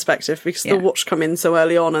Vimes's perspective, because the Watch come in so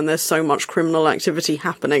early on and there's so much criminal activity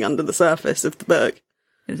happening under the surface of the book.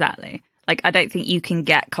 Exactly. Like, I don't think you can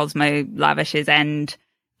get Cosmo Lavish's end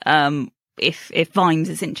if Vimes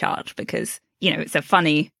is in charge, because, it's a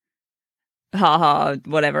funny ha,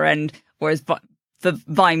 whatever end, whereas the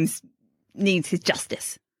Vimes needs his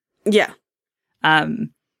justice. Yeah.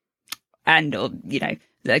 And, or,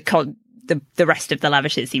 the rest of the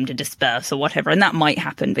Lavishes seem to disperse or whatever, and that might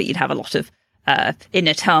happen, but you'd have a lot of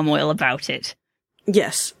inner turmoil about it.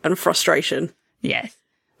 Yes, and frustration. Yes.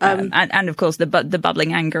 And of course, the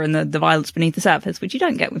bubbling anger and the violence beneath the surface, which you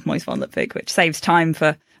don't get with Moist von Lipwig, which saves time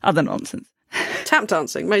for other nonsense. Tap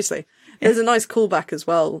dancing, mostly. There's a nice callback as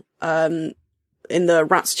well. In the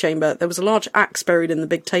rat's chamber, there was a large axe buried in the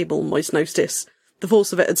big table, Moist noticed. The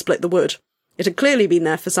force of it had split the wood. It had clearly been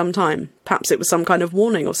there for some time. Perhaps it was some kind of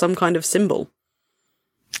warning or some kind of symbol.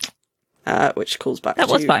 Which calls back to... That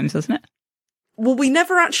was Vimes, wasn't it? Well, we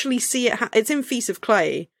never actually see it. It's in Feast of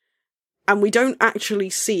Clay, and we don't actually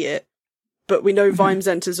see it, but we know Vimes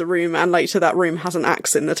enters a room, and later that room has an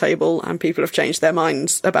axe in the table, and people have changed their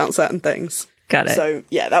minds about certain things. Got it. So,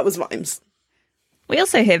 yeah, that was Vimes. We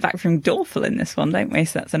also hear back from Dorfel in this one, don't we?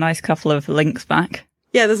 So that's a nice couple of links back.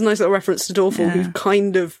 Yeah, there's a nice little reference to Dorfel, who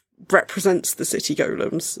kind of represents the city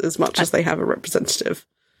golems as much as they have a representative.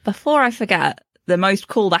 Before I forget, the most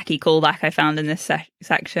callback I found in this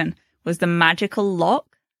section was the magical lock.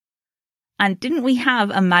 And didn't we have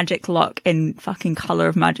a magic lock in fucking Colour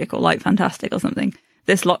of Magic or Light Fantastic or something?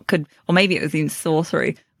 This lock could, or maybe it was in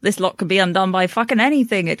Sorcery, this lock could be undone by fucking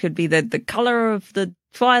anything. It could be the colour of the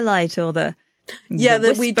twilight or the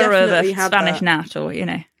we definitely had Spanish that. gnat, or,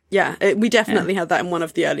 Yeah, we definitely had that in one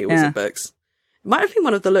of the early Wizard books. It might have been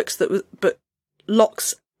one of the looks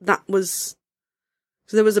locks that was...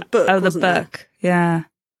 So there was a book, the wasn't book, yeah.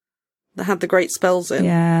 That had the great spells in.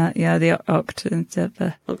 Yeah, the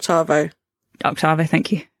Octavo. Octavo,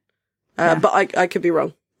 thank you. But I could be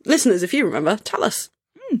wrong. Listeners, if you remember, tell us.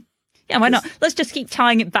 Yeah, why not? Let's just keep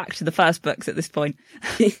tying it back to the first books at this point.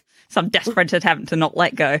 Some desperate attempt to not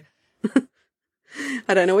let go.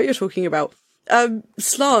 I don't know what you're talking about.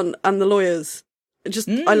 Slant and the lawyers.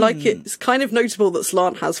 I like it. It's kind of notable that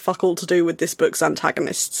Slant has fuck all to do with this book's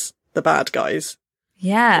antagonists, the bad guys.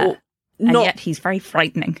 Yeah. And yet he's very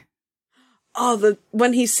frightening.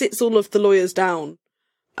 When he sits all of the lawyers down,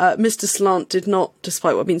 Mr. Slant did not,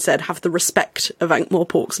 despite what had been said, have the respect of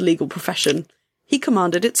Ankh-Morpork's legal profession. He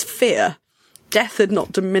commanded its fear. Death had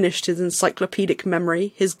not diminished his encyclopedic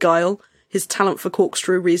memory, his guile, his talent for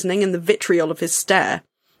corkscrew reasoning, and the vitriol of his stare.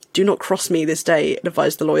 Do not cross me this day,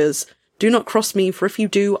 advised the lawyers. Do not cross me, for if you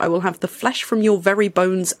do, I will have the flesh from your very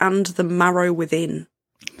bones and the marrow within.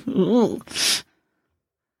 Ooh.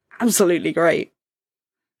 Absolutely great.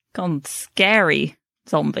 Gone scary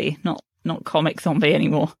zombie, not comic zombie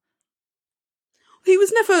anymore. He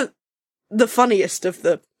was never the funniest of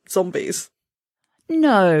the zombies.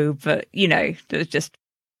 No, but there's just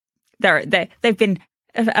they've been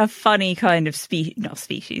a funny kind of not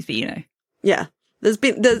species, but Yeah, there's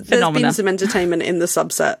been some entertainment in the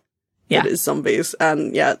subset that is zombies,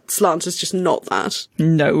 and Slant is just not that.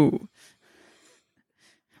 No.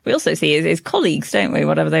 We also see his colleagues, don't we?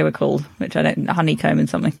 Whatever they were called, which I don't, Honeycomb and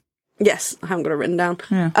something. Yes, I haven't got it written down.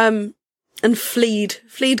 Yeah. And Fleed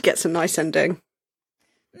gets a nice ending.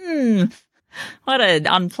 What an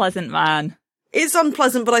unpleasant man. It's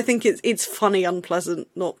unpleasant, but I think it's funny unpleasant,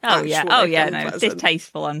 not unpleasant.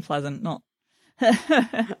 Distasteful unpleasant, not.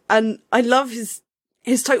 And I love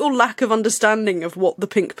his total lack of understanding of what the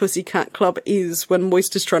Pink Pussycat Club is when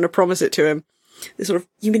Moist is trying to promise it to him. This sort of,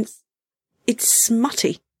 it's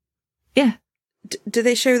smutty. Yeah. Do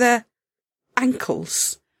they show their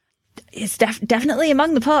ankles? It's definitely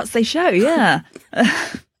among the parts they show, yeah.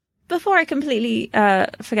 Before I completely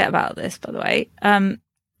forget about this, by the way, Mr.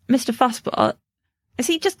 Fussbot, has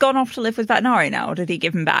he just gone off to live with Vetinari now, or did he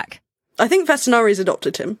give him back? I think Vetinari's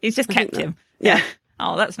adopted him. He's just kept him. Yeah.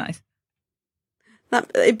 Oh, that's nice.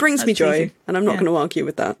 It brings me joy, cheesy. And I'm not going to argue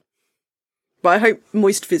with that. But I hope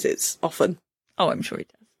Moist visits often. Oh, I'm sure he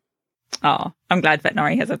does. Oh, I'm glad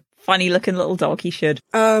Vetinari has a funny-looking little dog. He should.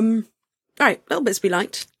 Right, little bits we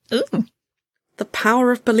liked. Ooh. The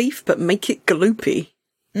power of belief, but make it gloopy.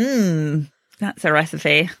 That's a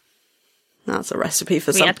recipe. That's a recipe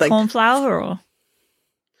for we something. Add corn flour or?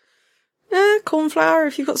 Corn flour.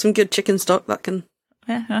 If you've got some good chicken stock, that can...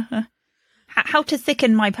 How to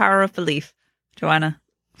thicken my power of belief, Joanna?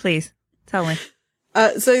 Please, tell me.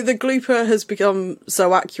 So the glooper has become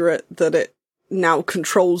so accurate that it now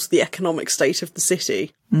controls the economic state of the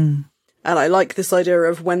city. And I like this idea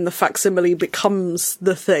of when the facsimile becomes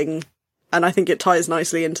the thing, and I think it ties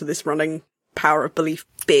nicely into this running power of belief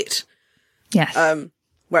bit. Yes.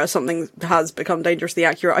 Where something has become dangerously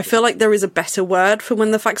accurate. I feel like there is a better word for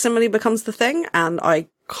when the facsimile becomes the thing, and I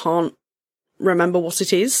can't remember what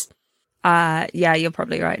it is. Yeah, you're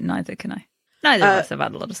probably right. Neither can I. Neither of us have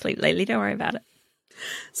had a lot of sleep lately, don't worry about it.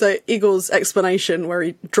 So Eagle's explanation, where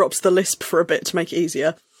he drops the lisp for a bit to make it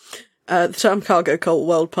easier. The term cargo cult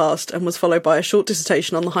whirled past and was followed by a short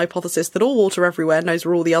dissertation on the hypothesis that all water everywhere knows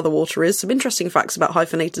where all the other water is, some interesting facts about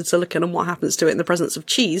hyphenated silicon and what happens to it in the presence of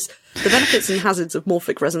cheese, the benefits and hazards of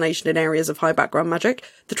morphic resonation in areas of high background magic,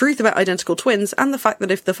 the truth about identical twins, and the fact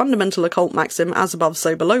that if the fundamental occult maxim as above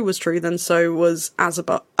so below was true, then so was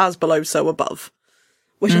as below so above.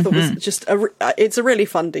 Which I thought was just it's a really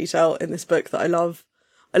fun detail in this book that I love.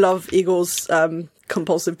 I love Eagle's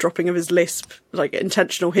compulsive dropping of his lisp, like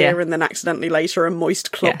intentional here and then accidentally later, and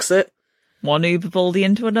Moist clocks it. One Uber baldy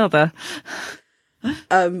into another.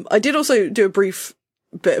 I did also do a brief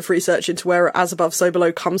bit of research into where as above so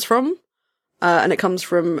below comes from. And it comes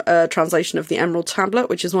from a translation of the Emerald Tablet,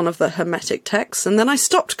 which is one of the Hermetic texts. And then I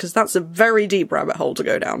stopped because that's a very deep rabbit hole to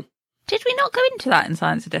go down. Did we not go into that in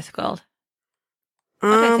Science of Discworld?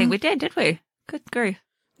 I don't think we did we? Good grief.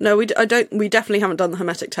 No, we definitely haven't done the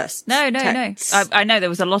Hermetic tests. No. I know there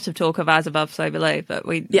was a lot of talk of as above, so below, but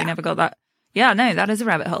we never got that. Yeah, no, that is a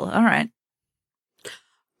rabbit hole. All right.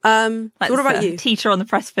 So what about you? Teeter on the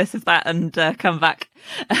precipice of that and come back.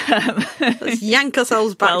 Let's yank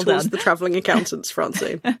ourselves back towards the travelling accountants,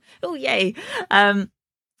 Francine. Oh, yay.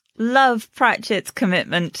 Love Pratchett's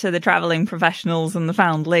commitment to the travelling professionals and the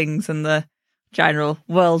foundlings and the general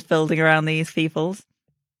world building around these peoples.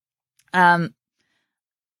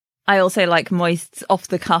 I also like Moist's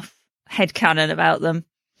off-the-cuff headcanon about them.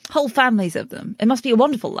 Whole families of them. It must be a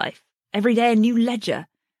wonderful life. Every day a new ledger.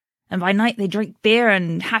 And by night they drink beer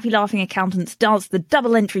and happy-laughing accountants dance the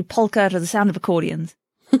double-entry polka to the sound of accordions.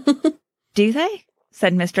 Do they?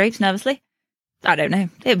 Said Miss Drapes nervously. I don't know.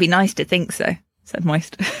 It would be nice to think so, said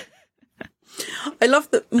Moist. I love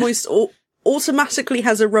that Moist automatically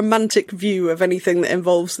has a romantic view of anything that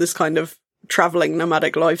involves this kind of travelling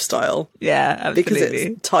nomadic lifestyle. Yeah, absolutely. Because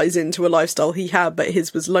it ties into a lifestyle he had, but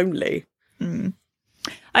his was lonely. Mm.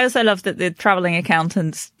 I also love that the travelling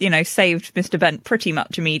accountants, saved Mr. Bent pretty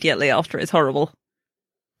much immediately after his horrible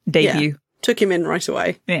debut. Yeah, took him in right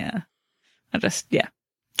away. Yeah.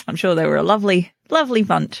 I'm sure they were a lovely, lovely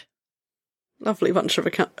bunch. Lovely bunch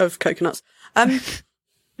of coconuts. Of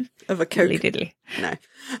a coke. Diddly.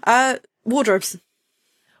 No. Wardrobes.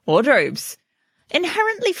 Wardrobes.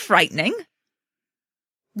 Inherently frightening?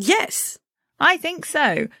 Yes. I think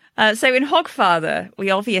so. So in Hogfather, we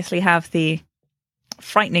obviously have the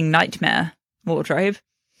frightening nightmare wardrobe.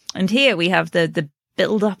 And here we have the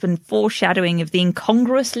build-up and foreshadowing of the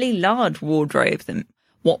incongruously large wardrobe,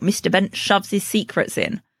 what Mr. Bent shoves his secrets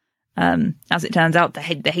in. As it turns out, the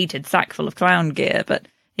hated sack full of clown gear, but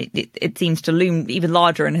it seems to loom even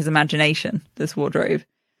larger in his imagination, this wardrobe.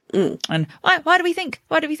 Mm. And why do we think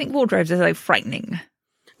wardrobes are so frightening?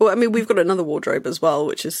 Well, I mean, we've got another wardrobe as well,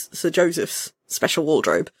 which is Sir Joseph's special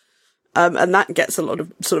wardrobe. And that gets a lot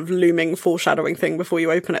of sort of looming foreshadowing thing before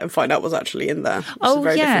you open it and find out what's actually in there. Which is a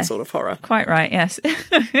very different sort of horror. Quite right, yes.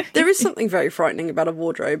 There is something very frightening about a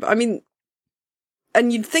wardrobe. I mean,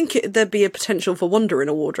 and you'd think there'd be a potential for wonder in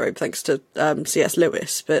a wardrobe thanks to C.S.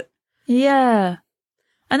 Lewis, but... Yeah.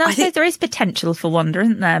 And I suppose there is potential for wonder,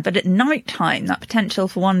 isn't there? But at night time, that potential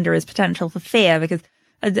for wonder is potential for fear, because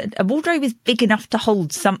a wardrobe is big enough to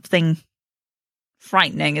hold something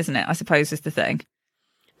frightening, isn't it? I suppose is the thing.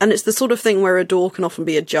 And it's the sort of thing where a door can often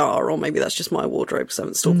be ajar, or maybe that's just my wardrobe because I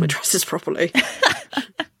haven't stored my dresses properly.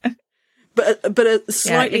 but a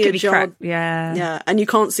slightly ajar, yeah, and you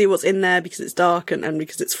can't see what's in there because it's dark and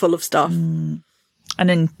because it's full of stuff. Mm. And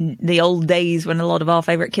in the old days when a lot of our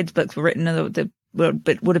favourite kids' books were written, it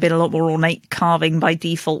would have been a lot more ornate carving by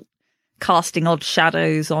default, casting odd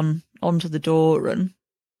shadows onto the door, and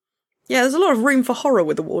there's a lot of room for horror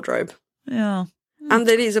with a wardrobe. Yeah, and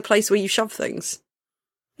it is a place where you shove things.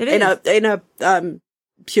 It is in a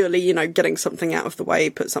purely getting something out of the way,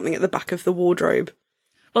 put something at the back of the wardrobe.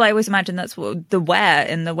 Well, I always imagine that's what the where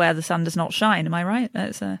the sun does not shine. Am I right?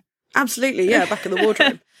 That's absolutely back of the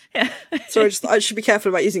wardrobe. Yeah. So I should be careful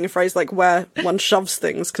about using a phrase like where one shoves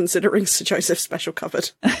things, considering Sir Joseph's special cupboard.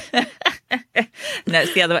 No,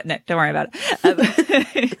 it's the other way. No, don't worry about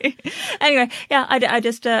it. Anyway, yeah, I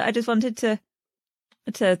just wanted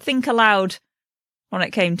to think aloud when it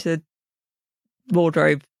came to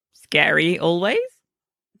wardrobe. Scary, always.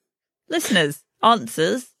 Listeners,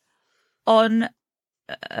 answers on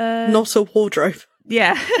not a wardrobe.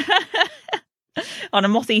 Yeah. On a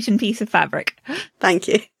moth-eaten piece of fabric. Thank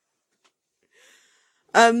you.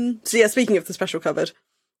 So yeah, speaking of the special cupboard,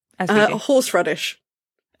 horseradish.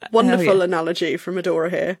 Wonderful analogy from Adora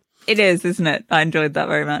here. It is, isn't it? I enjoyed that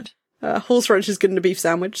very much. Horseradish is good in a beef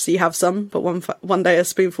sandwich, so you have some, but one day a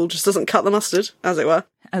spoonful just doesn't cut the mustard, as it were.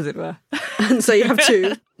 As it were. And so you have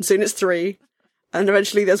 2, and soon it's 3, and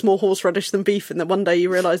eventually there's more horseradish than beef, and then one day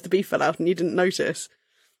you realise the beef fell out and you didn't notice.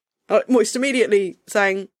 Moist immediately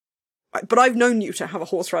saying, but I've known you to have a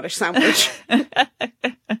horseradish sandwich.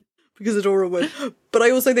 Because Adora would. But I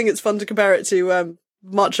also think it's fun to compare it to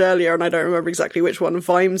much earlier, and I don't remember exactly which one.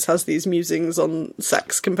 Vimes has these musings on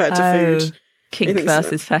sex compared to food. Kink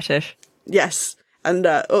versus fetish. Yes. And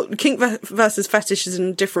kink versus fetish is in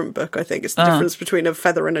a different book, I think. It's the difference between a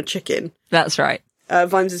feather and a chicken. That's right.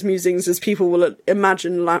 Vimes' musings is people will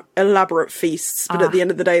imagine elaborate feasts, but at the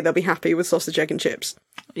end of the day, they'll be happy with sausage, egg, and chips.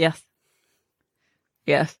 Yes.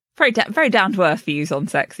 Yes. Very down-to-earth views on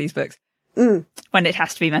sex, these books. When it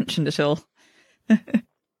has to be mentioned at all.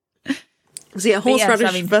 So yeah,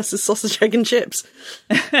 horseradish versus sausage, egg, and chips.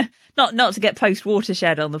 Not to get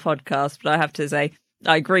post-watershed on the podcast, but I have to say,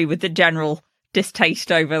 I agree with the general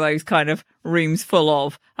distaste over those kind of rooms full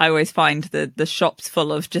of. I always find the shops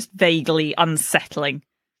full of just vaguely unsettling.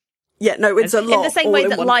 Yeah, no, it's a lot. In the same way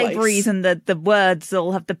that libraries place. and the words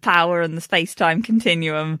all have the power and the space-time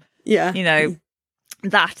continuum. Yeah. You know,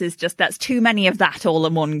 that's too many of that all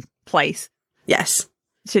in one place. Yes.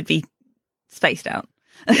 Should be spaced out.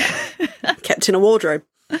 Kept in a wardrobe.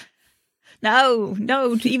 No,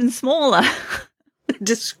 even smaller.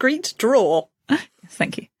 Discreet drawer. Yes,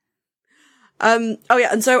 thank you.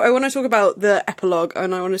 And so I want to talk about the epilogue,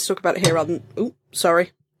 and I want to talk about it here rather than...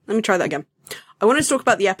 sorry. Let me try that again. I want to talk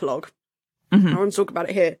about the epilogue. I want to talk about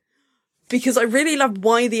it here. Because I really love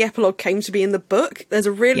why the epilogue came to be in the book. There's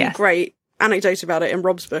a really great anecdote about it in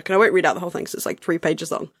Rob's book, and I won't read out the whole thing because it's like 3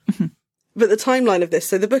 pages long. But the timeline of this,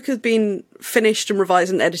 so the book has been finished and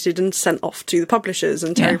revised and edited and sent off to the publishers,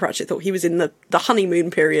 and Terry Pratchett thought he was in the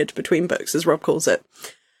honeymoon period between books, as Rob calls it.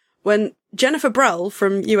 When Jennifer Brell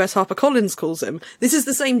from US HarperCollins calls him, this is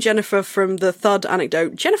the same Jennifer from the Thud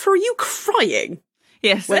anecdote. Jennifer, are you crying?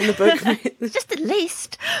 Yes. When the book... It's just a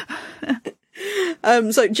list.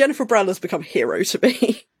 So Jennifer Brell has become a hero to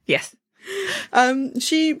me. Yes.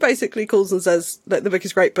 She basically calls and says that the book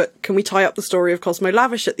is great, but can we tie up the story of Cosmo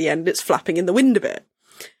Lavish at the end? It's flapping in the wind a bit.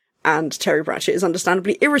 And Terry Pratchett is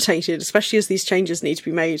understandably irritated, especially as these changes need to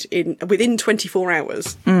be made within 24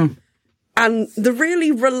 hours. And the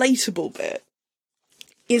really relatable bit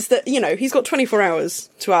is that, you know, he's got 24 hours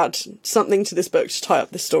to add something to this book to tie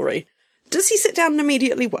up this story. Does he sit down and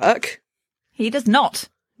immediately work? He does not.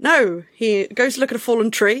 No, he goes to look at a fallen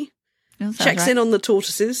tree, checks in on the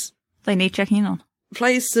tortoises. They need checking in on.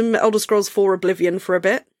 Plays some Elder Scrolls 4 Oblivion for a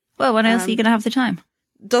bit. Well, when else are you going to have the time?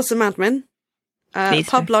 Does some admin.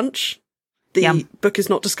 Pub lunch. The book is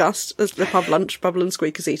not discussed as the pub lunch. Bubble and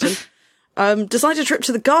Squeak is eaten. Decides a trip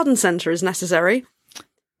to the garden centre is necessary.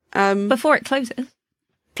 Before it closes.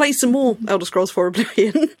 Plays some more Elder Scrolls 4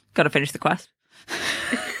 Oblivion. Got to finish the quest.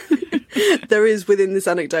 There is within this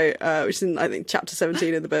anecdote, which is in, I think, chapter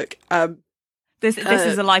 17 of the book. This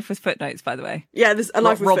is a life with footnotes, by the way. Yeah, this a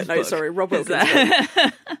life with Rob's footnotes. Book. Sorry, Rob Wilkins.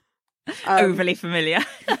 Overly familiar.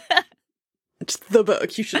 It's the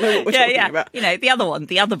book. You should know what we're talking about. You know, the other one,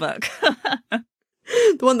 the other book.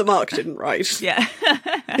 The one that Mark didn't write. Yeah.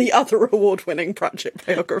 The other award-winning Pratchett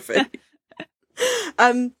biography.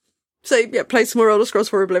 So, yeah, plays some more Elder Scrolls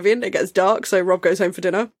 4 Oblivion. It gets dark, so Rob goes home for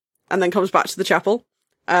dinner and then comes back to the chapel.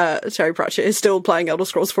 Terry Pratchett is still playing Elder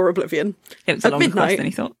Scrolls 4 Oblivion. It was a longer quest than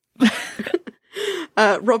he thought.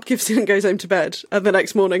 Rob gives in and goes home to bed, and the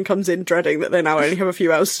next morning comes in dreading that they now only have a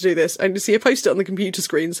few hours to do this, and you see a post-it on the computer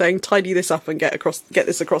screen saying, tidy this up and get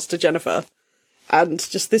this across to Jennifer. And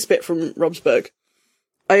just this bit from Rob's book.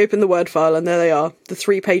 I open the Word file, and there they are, the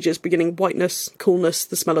 3 pages beginning whiteness, coolness,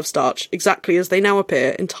 the smell of starch, exactly as they now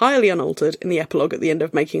appear, entirely unaltered in the epilogue at the end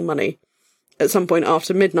of Making Money. At some point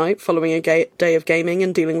after midnight, following a day of gaming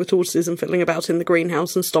and dealing with tortoises and fiddling about in the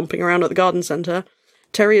greenhouse and stomping around at the garden centre,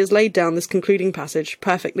 Terry has laid down this concluding passage,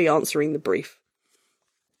 perfectly answering the brief.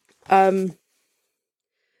 There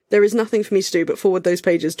is nothing for me to do but forward those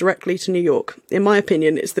pages directly to New York. In my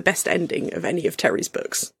opinion, it's the best ending of any of Terry's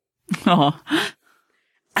books. Oh.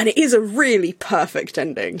 And it is a really perfect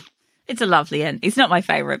ending. It's a lovely end. It's not my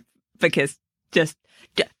favourite because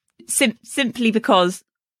simply because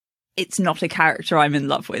it's not a character I'm in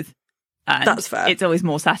love with. And that's fair. It's always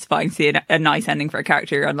more satisfying to see a nice ending for a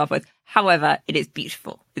character you're in love with. However, it is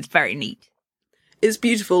beautiful. It's very neat. It's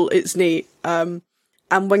beautiful. It's neat. And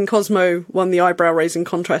when Cosmo won the eyebrow-raising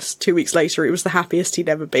contest 2 weeks later, it was the happiest he'd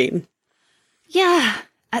ever been. Yeah.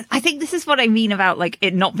 I think this is what I mean about like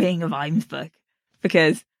it not being a Vimes book.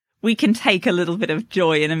 Because we can take a little bit of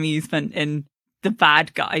joy and amusement in the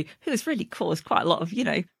bad guy, who has really caused quite a lot of, you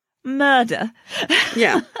know, murder.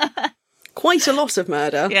 Yeah. quite a lot of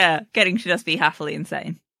murder. Yeah, getting to just be happily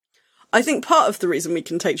insane. I think part of the reason we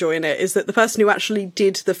can take joy in it is that the person who actually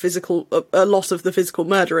did a lot of the physical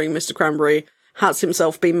murdering, Mr. Cranberry, has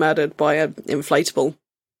himself been murdered by an inflatable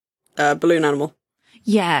balloon animal.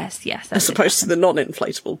 Yes. As opposed to the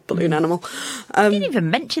non-inflatable balloon animal. We didn't even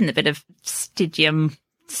mention the bit of Stygium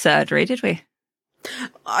surgery, did we?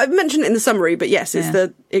 I mentioned it in the summary, but yes, it's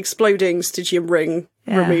the exploding Stygium ring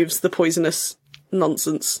removes the poisonous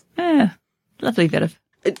nonsense. Yeah, lovely bit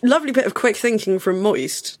of quick thinking from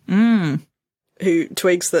Moist, who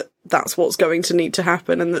twigs that that's what's going to need to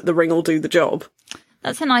happen and that the ring will do the job.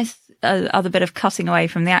 That's a nice other bit of cutting away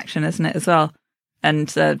from the action, isn't it, as well? And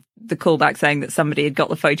the callback saying that somebody had got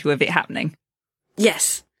the photo of it happening.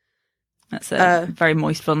 Yes. That's a very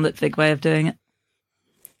Moist von Lipwig way of doing it.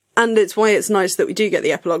 And it's why it's nice that we do get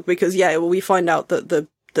the epilogue, because, we find out that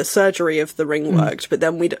the surgery of the ring worked, but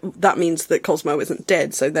then that means that Cosmo isn't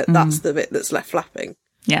dead, so that's the bit that's left flapping.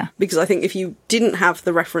 Yeah. Because I think if you didn't have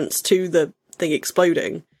the reference to the thing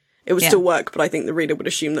exploding, it would still work, but I think the reader would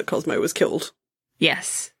assume that Cosmo was killed.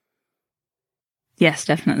 Yes. Yes,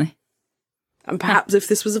 definitely. And perhaps if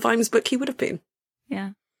this was a Vimes book, he would have been.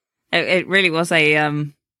 Yeah. It really was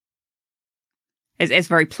it's a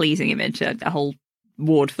very pleasing image, a whole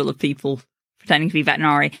ward full of people pretending to be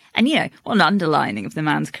veterinary. And, what an underlining of the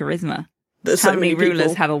man's charisma. There's How so many rulers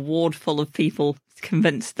people have a ward full of people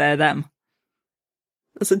convinced they're them?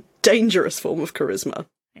 That's a dangerous form of charisma.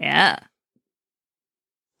 Yeah.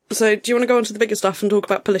 So, do you want to go on to the bigger stuff and talk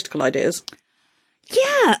about political ideas?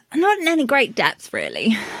 Yeah, not in any great depth,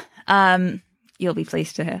 really. You'll be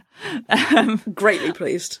pleased to hear. Greatly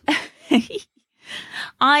pleased.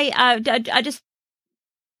 I just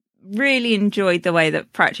really enjoyed the way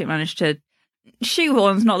that Pratchett managed to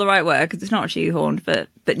shoehorn's not the right word because it's not shoehorned,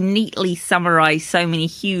 but neatly summarise so many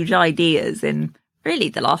huge ideas in really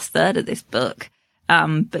the last third of this book.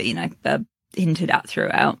 But hinted at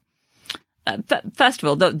throughout. But first of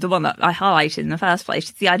all, the one that I highlighted in the first place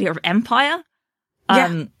is the idea of empire. We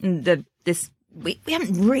haven't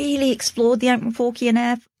really explored the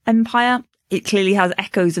Forkian Empire. It clearly has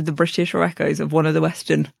echoes of the British or echoes of one of the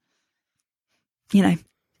Western,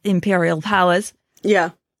 imperial powers.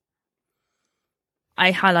 Yeah.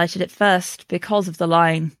 I highlighted it first because of the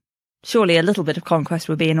line, surely a little bit of conquest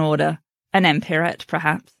would be in order. An empirate,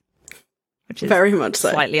 perhaps. Which is very much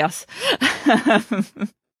so. Slightly us.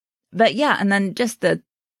 But yeah, and then just that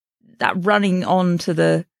running on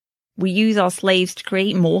to we use our slaves to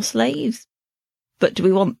create more slaves. But do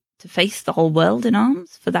we want to face the whole world in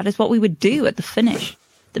arms? For that is what we would do at the finish.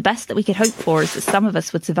 The best that we could hope for is that some of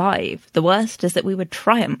us would survive. The worst is that we would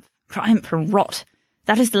triumph and rot.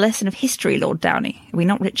 That is the lesson of history, Lord Downey. Are we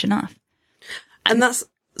not rich enough? And that's...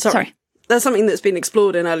 Sorry. That's something that's been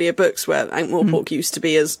explored in earlier books where Ankh-Morpork used to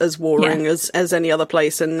be as warring as any other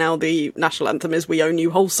place, and now the national anthem is "We own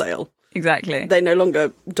you wholesale." Exactly. They no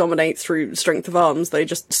longer dominate through strength of arms, they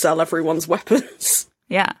just sell everyone's weapons.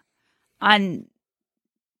 Yeah. And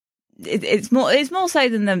it's more so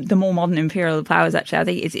than the more modern imperial powers, actually. I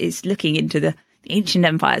think it's looking into the ancient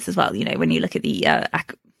empires as well. When you look at the... I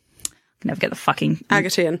can never get the fucking...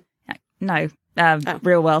 Agatean. No.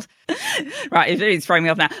 Real world. Right, it's throwing me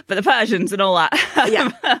off now. But the Persians and all that. Yeah.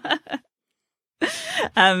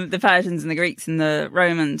 The Persians and the Greeks and the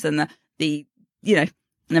Romans and the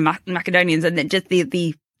Macedonians, and then just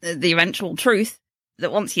the eventual truth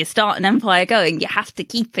that once you start an empire going, you have to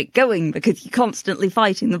keep it going because you're constantly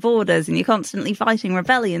fighting the borders and you're constantly fighting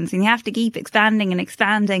rebellions and you have to keep expanding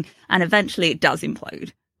and eventually it does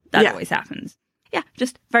implode. That always happens. Yeah,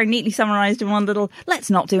 just very neatly summarised in one little, let's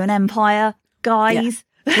not do an empire, guys.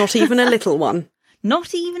 Yeah. Not even a little one.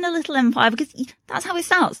 Not even a little empire, because that's how it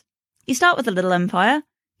starts. You start with a little empire,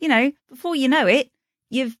 before you know it,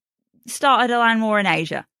 you've started a land war in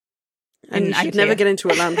Asia. And you should never get into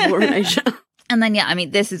a land war in Asia. And then,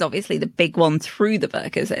 this is obviously the big one through the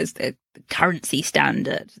book, is the currency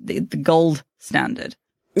standard, the gold standard.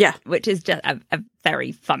 Yeah. Which is just a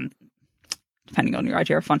very fun, depending on your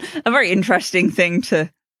idea of fun, a very interesting thing to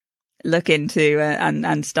look into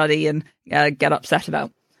and study and get upset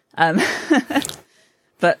about.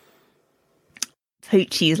 But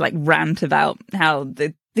Poochie's rant about how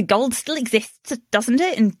the gold still exists, doesn't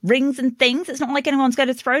it? And rings and things. It's not like anyone's going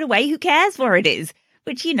to throw it away. Who cares where it is?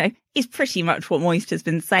 Which, is pretty much what Moist has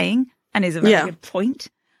been saying and is a very good point.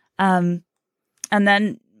 And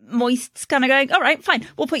then Moist's kind of going, all right, fine,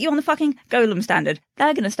 we'll put you on the fucking Golem standard.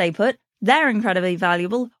 They're going to stay put. They're incredibly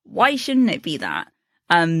valuable. Why shouldn't it be that?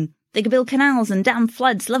 They can build canals and dam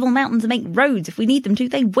floods, level mountains and make roads. If we need them to,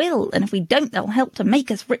 they will. And if we don't, they'll help to make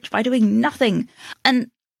us rich by doing nothing. And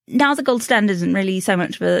now the gold standard isn't really so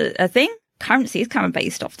much of a thing, currency is kind of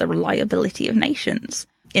based off the reliability of nations.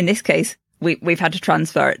 In this case, we've had to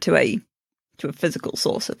transfer it to a physical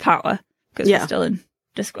source of power because we're still in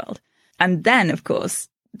Discworld. And then, of course,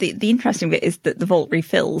 the interesting bit is that the vault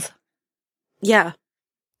refills. Yeah.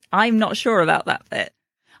 I'm not sure about that bit.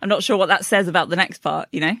 I'm not sure what that says about the next part,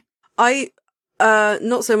 you know?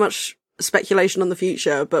 Not so much speculation on the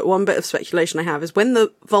future, but one bit of speculation I have is when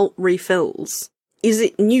the vault refills, is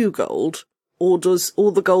it new gold, or does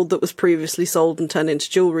all the gold that was previously sold and turned into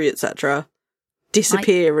jewellery, etc.,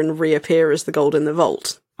 disappear and reappear as the gold in the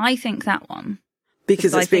vault? I think that one.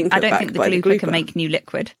 Because it's being put I don't back think the by glooper can make new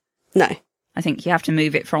liquid. No. I think you have to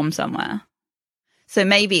move it from somewhere. So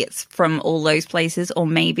maybe it's from all those places, or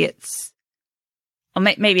maybe it's... Or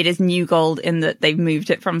maybe it is new gold in that they've moved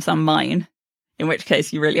it from some mine, in which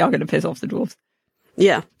case you really are going to piss off the dwarves.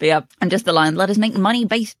 Yeah. But yeah, and just the line, let us make money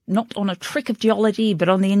based not on a trick of geology, but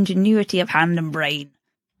on the ingenuity of hand and brain.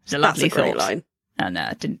 It's a lovely That's a great thought. line. And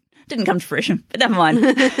it didn't come to fruition, but never mind.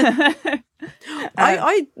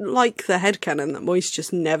 I like the headcanon that Moist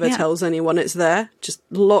just never tells anyone it's there. Just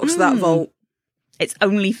locks that vault. It's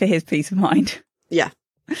only for his peace of mind. Yeah.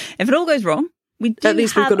 If it all goes wrong, we do at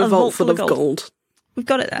least we've got a vault full of gold. We've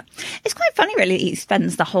got it there. It's quite funny, really. He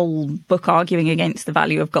spends the whole book arguing against the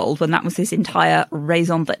value of gold when that was his entire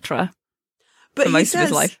raison d'etre for most of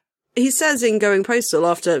his life. He says in Going Postal,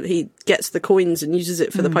 after he gets the coins and uses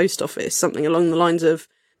it for the post office, something along the lines of,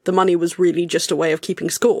 the money was really just a way of keeping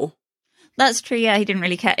score. That's true, yeah. He didn't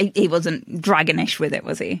really care. He wasn't dragonish with it,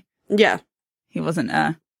 was he? Yeah. He wasn't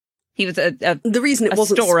he was the reason it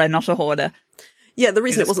wasn't storer, not a hoarder. Yeah, the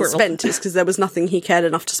reason it wasn't spent is because there was nothing he cared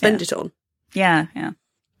enough to spend it on. Yeah, yeah.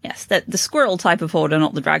 Yes, the squirrel type of hoarder,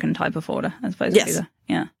 not the dragon type of hoarder, I suppose. Yes.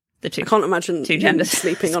 The two. I can't imagine two genders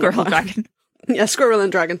sleeping on squirrel, dragon. Yeah, squirrel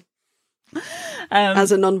and dragon.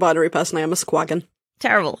 As a non-binary person, I am a squaggon.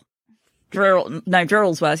 Terrible.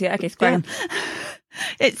 Drurl's worse. Yeah, okay, squaggon. Yeah.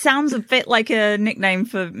 It sounds a bit like a nickname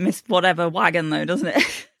for Miss Whatever Wagon, though, doesn't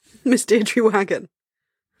it? Miss Deirdre Wagon.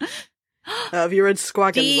 Have you read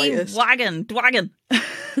Squaggon's latest? Dwagon.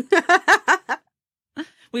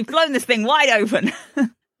 We've blown this thing wide open,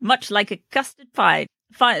 much like a custard pie.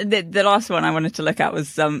 The last one I wanted to look at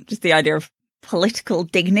was just the idea of political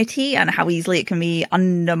dignity and how easily it can be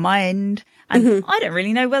undermined. And I don't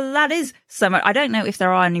really know whether that is so much. I don't know if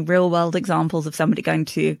there are any real world examples of somebody going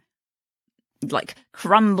to like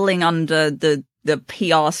crumbling under the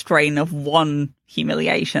PR strain of one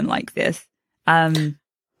humiliation like this.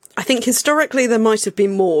 I think historically there might have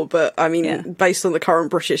been more, but I mean, based on the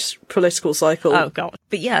current British political cycle. Oh, God.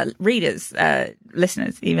 But yeah, readers,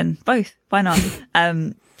 listeners, even both, why not?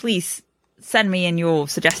 Please send me in your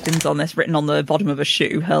suggestions on this written on the bottom of a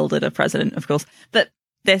shoe hurled at a president, of course. But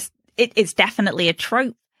it's definitely a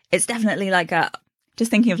trope. It's definitely like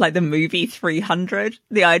just thinking of like the movie 300,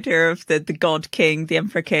 the idea of the god king, the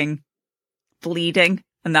emperor king bleeding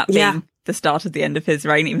and that being the start of the end of his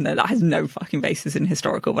reign, even though that has no fucking basis in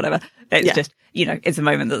historical whatever. It's just, it's a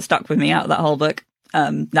moment that stuck with me out of that whole book,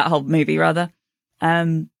 that whole movie rather.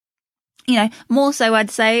 More so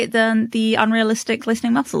I'd say than the unrealistic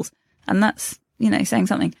listening muscles. And that's, saying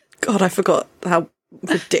something. God, I forgot how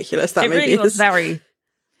ridiculous that movie is. It really was very,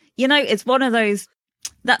 it's one of those,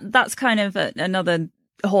 that's kind of another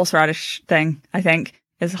horseradish thing, I think,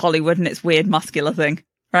 is Hollywood and its weird muscular thing,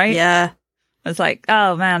 right? Yeah. It's like,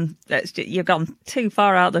 oh man, you've gone too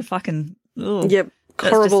far out the fucking... Ooh, yep,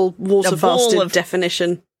 horrible water-fasted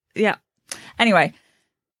definition. Yeah. Anyway,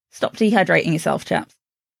 stop dehydrating yourself, chaps.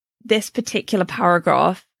 This particular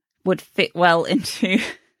paragraph would fit well into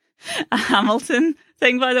a Hamilton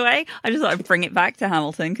thing, by the way. I just thought I'd bring it back to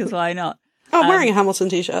Hamilton, because why not? Oh, I'm wearing a Hamilton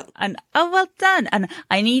t-shirt. And well done. And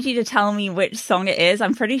I need you to tell me which song it is.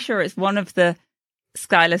 I'm pretty sure it's one of the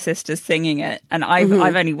Schuyler sisters singing it, and I've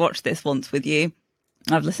only watched this once with you.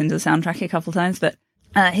 I've listened to the soundtrack a couple times, but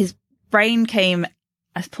his brain came,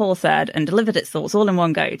 as Paul said, and delivered its thoughts all in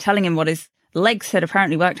one go, telling him what his legs had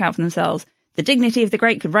apparently worked out for themselves. The dignity of the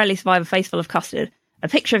great could rarely survive a face full of custard. A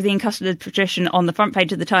picture of the Encustarded patrician on the front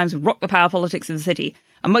page of the Times would rock the power politics of the city.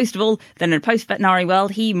 And most of all, then in a post-veterinary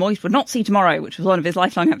world, he, Moist, would not see tomorrow, which was one of his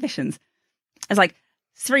lifelong ambitions. It's like,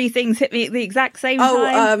 3 things hit me at the exact same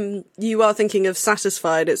time. You are thinking of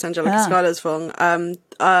Satisfied. It's Angelica Schuyler's song. And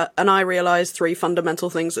I realised 3 fundamental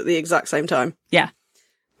things at the exact same time. Yeah.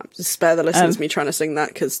 Just spare the listeners me trying to sing that,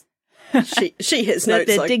 because she hits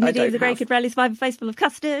notes the like dignity I don't of the great have. could rarely survive a face full of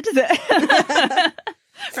custard.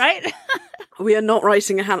 Right? We are not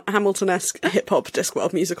writing a Hamilton-esque hip-hop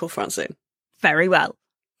Discworld musical, Francine. Very well.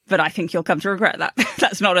 But I think you'll come to regret that.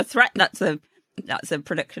 That's not a threat, that's a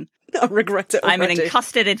prediction. I regret it already. I'm an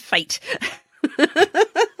encustarded fate.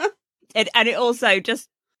 And it also just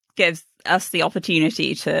gives us the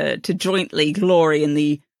opportunity to jointly glory in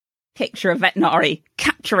the picture of Vetinari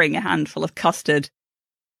capturing a handful of custard,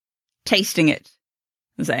 tasting it,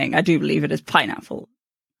 and saying, "I do believe it is pineapple,"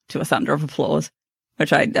 to a thunder of applause,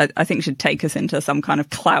 which I think should take us into some kind of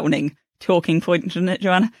clowning talking point, shouldn't it,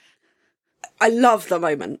 Joanna? I love the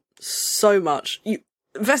moment so much.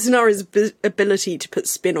 Vetinari's ability to put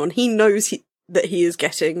spin on, he knows that he is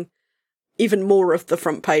getting even more of the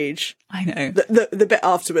front page. I know. The bit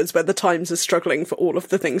afterwards where the Times is struggling for all of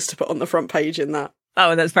the things to put on the front page in that.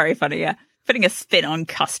 Oh, that's very funny, yeah. Putting a spin on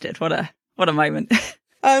custard. What a moment.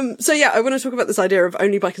 So yeah, I want to talk about this idea of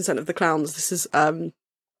only by consent of the clowns. This is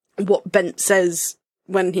what Bent says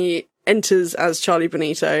when he enters as Charlie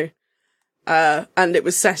Bonito. And it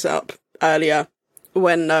was set up earlier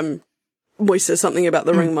when Moist says something about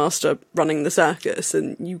the ringmaster running the circus,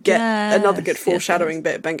 and you get another good foreshadowing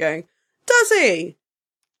bit, Ben going, "Does he?"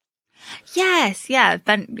 Yes, yeah.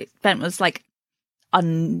 Bent was like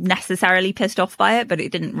unnecessarily pissed off by it, but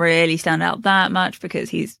it didn't really stand out that much because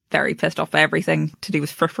he's very pissed off by everything to do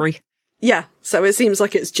with frippery. Yeah, so it seems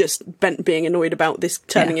like it's just Bent being annoyed about this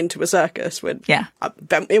turning into a circus. When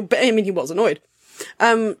he was annoyed.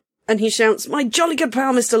 And he shouts, "My jolly good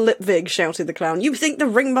pal, Mr. Lipvig," shouted the clown. "You think the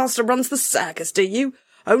ringmaster runs the circus, do you?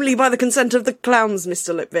 Only by the consent of the clowns,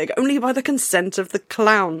 Mr. Lipvig. Only by the consent of the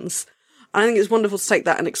clowns." I think it's wonderful to take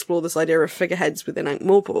that and explore this idea of figureheads within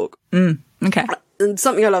Ankh-Morpork. Okay. And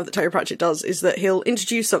something I love that Terry Pratchett does is that he'll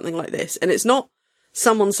introduce something like this, and it's not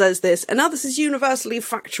someone says this, and now this is universally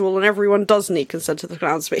factual and everyone does need consent of the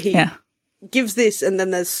clowns, but he gives this, and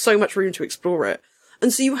then there's so much room to explore it.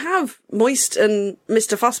 And so you have Moist and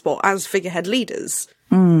Mr. Fussbot as figurehead leaders.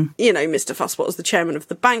 You know, Mr. Fussbot is the chairman of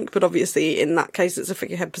the bank, but obviously in that case it's a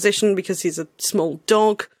figurehead position because he's a small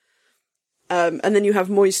dog. And then you have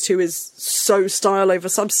Moist, who is so style over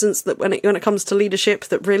substance that when it comes to leadership,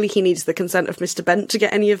 that really he needs the consent of Mr. Bent to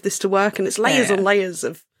get any of this to work. And it's layers on layers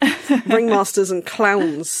of ringmasters and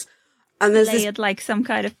clowns. And there's layered like some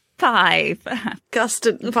kind of pie.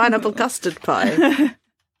 Pineapple custard pie.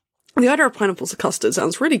 The idea of pineapples and custard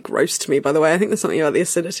sounds really gross to me, by the way. I think there's something about the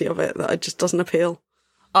acidity of it that just doesn't appeal.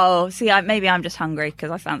 Oh, see, maybe I'm just hungry because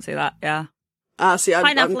I fancy that, yeah.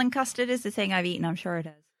 Pineapple and custard is the thing I've eaten, I'm sure it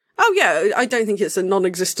is. Oh, yeah, I don't think it's a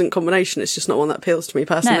non-existent combination. It's just not one that appeals to me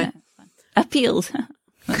personally. No. Appeals.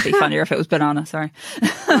 That'd be funnier if it was banana, sorry.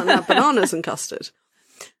 No, bananas and custard.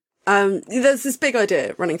 There's this big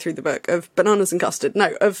idea running through the book of bananas and custard.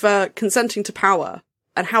 No, of consenting to power.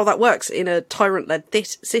 And how that works in a tyrant-led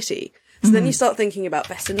city. So then you start thinking about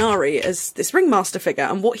Vetinari as this ringmaster figure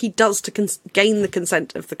and what he does to gain the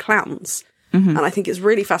consent of the clowns. And I think it's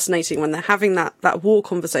really fascinating when they're having that war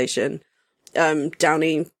conversation,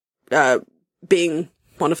 Downey being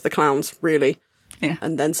one of the clowns, really,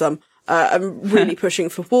 and then some, and really pushing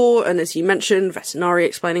for war. And as you mentioned, Vetinari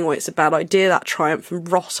explaining why it's a bad idea, that triumph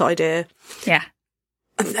and rot idea. Yeah.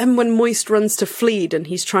 And then when Moist runs to Fleed and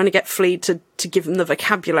he's trying to get Fleed to give him the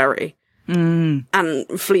vocabulary. And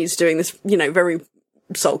Fleed's doing this, very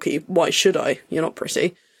sulky, "Why should I? You're not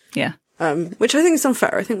pretty." Yeah. Which I think is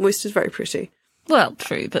unfair. I think Moist is very pretty. Well,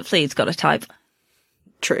 true, but Fleed's got a type.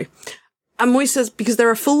 True. And Moist says, because there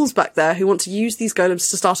are fools back there who want to use these golems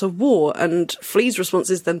to start a war, and Flea's response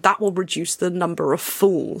is, then that will reduce the number of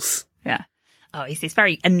fools. Yeah. Oh, he's this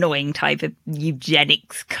very annoying type of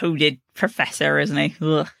eugenics-coded professor, isn't he?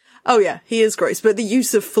 Ugh. Oh, yeah, he is gross. But the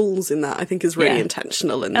use of fools in that, I think, is really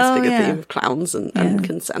intentional in this bigger theme of clowns and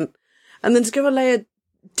consent. And then to go a layer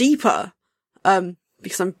deeper,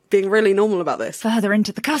 because I'm being really normal about this. Further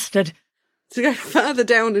into the custard. To go further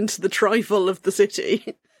down into the trifle of the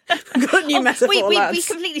city. We've got a new metaphor, lads. We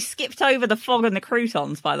completely skipped over the fog and the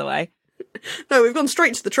croutons, by the way. No, we've gone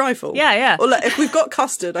straight to the trifle. Yeah. Or if we've got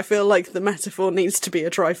custard, I feel like the metaphor needs to be a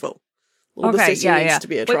trifle. Or the city needs to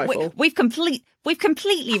be a trifle. We've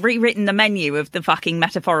completely rewritten the menu of the fucking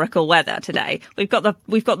metaphorical weather today. We've got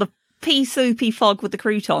the pea soupy fog with the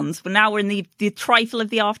croutons. But now we're in the trifle of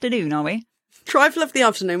the afternoon, are we? Trifle of the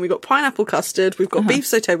afternoon. We've got pineapple custard. We've got beef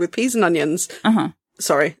sauté with peas and onions.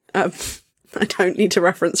 Sorry. I don't need to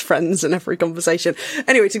reference Friends in every conversation.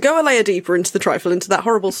 Anyway, to go a layer deeper into the trifle, into that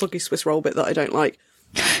horrible soggy Swiss roll bit that I don't like,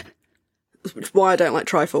 which is why I don't like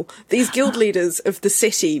trifle, these guild leaders of the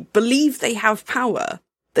city believe they have power.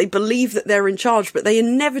 They believe that they're in charge, but they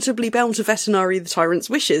inevitably bow to Vetinari the tyrant's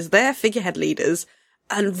wishes. They're figurehead leaders,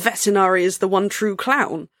 and Vetinari is the one true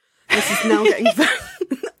clown. This is now getting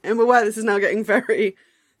I'm aware this is now getting very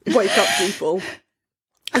wake up people.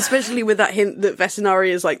 Especially with that hint that Vetinari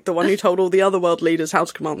is like the one who told all the other world leaders how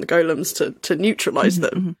to command the golems to neutralise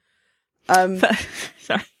them.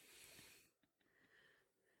 Sorry.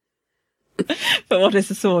 But what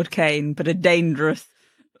is a sword cane but a dangerous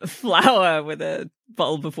flower with a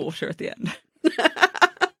bulb of water at the end?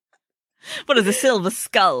 What is a silver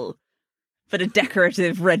skull but a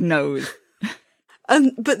decorative red nose?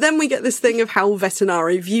 But then we get this thing of how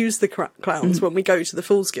Vetinari views the clowns when we go to the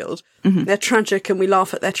Fool's Guild. They're tragic and we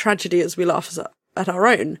laugh at their tragedy as we laugh at our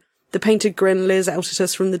own. The painted grin leers out at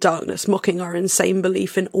us from the darkness, mocking our insane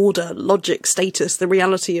belief in order, logic, status, the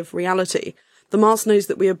reality of reality. The mask knows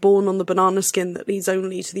that we are born on the banana skin that leads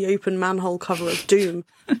only to the open manhole cover of doom,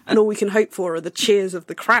 and all we can hope for are the cheers of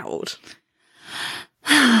the crowd.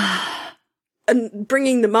 And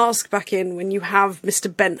bringing the mask back in when you have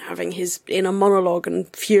Mr. Bent having his inner monologue and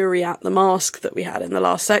fury at the mask that we had in the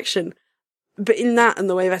last section. But in that and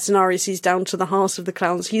the way Vetinari sees down to the heart of the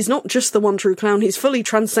clowns, he's not just the one true clown, he's fully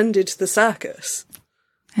transcended the circus.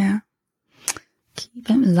 Yeah. Keep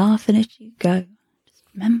him laughing as you go. Just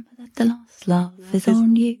remember that the last laugh is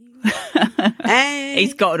on you. Hey.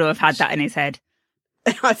 He's got to have had that in his head.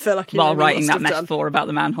 I feel like while writing that metaphor about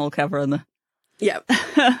the manhole cover and the... Yeah.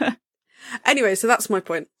 Anyway, so that's my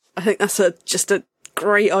point. I think that's just a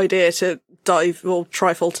great idea to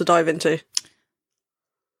trifle to dive into.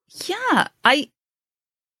 Yeah,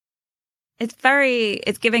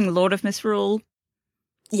 it's giving Lord of Misrule.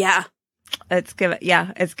 Yeah. It's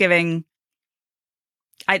giving,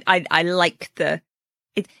 I like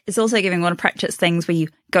it's also giving one of Pratchett's things where you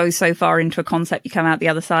go so far into a concept, you come out the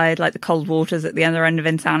other side, like the cold waters at the other end of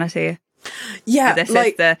insanity. Yeah. This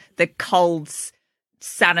is the cold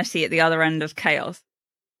sanity at the other end of chaos.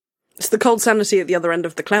 It's the cold sanity at the other end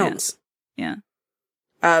of the clowns. Yeah.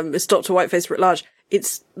 It's Dr. Whiteface writ large.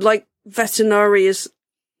 It's like Vetinari is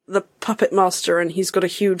the puppet master and he's got a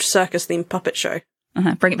huge circus-themed puppet show.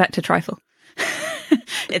 Bring it back to trifle.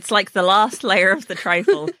 It's like the last layer of the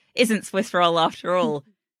trifle isn't Swiss roll after all.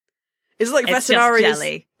 It's like it's Vetinari just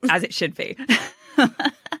jelly, as it should be.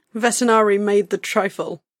 Vetinari made the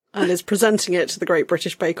trifle and is presenting it to the Great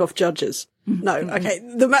British Bake Off judges. No, okay,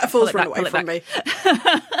 the metaphors run away from me.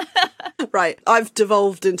 Right, I've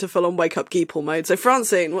devolved into full-on wake-up Geeple mode. So,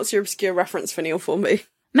 Francine, what's your obscure reference for Neil Formby?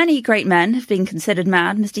 Many great men have been considered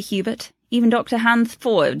mad, Mr. Hubert. Even Dr. Hans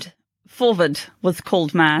Forward was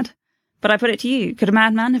called mad. But I put it to you, could a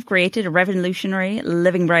madman have created a revolutionary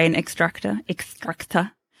living brain extractor?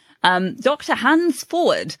 Dr. Hans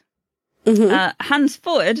Forward. Hans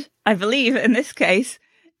Forward, I believe, in this case,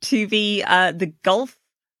 to be the golf,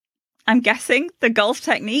 I'm guessing, the golf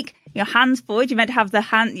technique. Your hands forward, you meant to have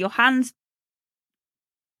your hands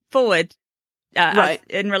forward right.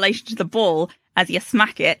 in relation to the ball as you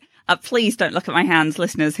smack it. Please don't look at my hands,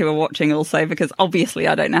 listeners who are watching also, because obviously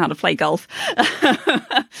I don't know how to play golf.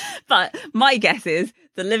 But my guess is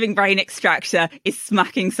the living brain extractor is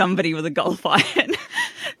smacking somebody with a golf iron.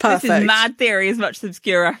 Perfect. This is mad theory as much as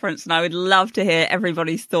obscure reference, and I would love to hear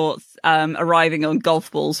everybody's thoughts arriving on golf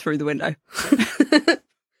balls through the window.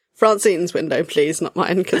 Francine's window, please, not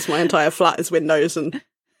mine, because my entire flat is windows and...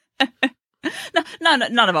 No,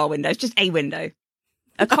 none of our windows, just a window.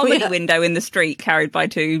 A comedy window in the street carried by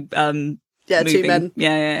two moving. Two men.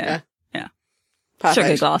 Yeah. Perfect.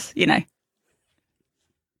 Sugar glass, you know.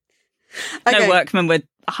 Okay. No workmen were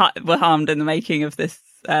harmed in the making of this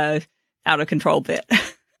out of control bit.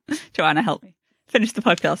 Joanna, help me. Finish the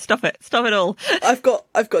podcast. Stop it all. I've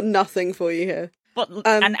got nothing for you here. What,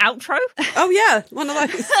 an outro? Oh yeah, one of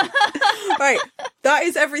those. Right. That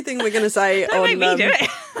is everything we're going to say Don't on... make me do it.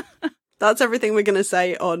 That's everything we're going to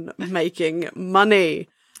say on making money.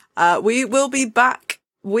 We will be back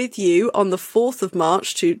with you on the 4th of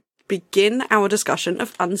March to begin our discussion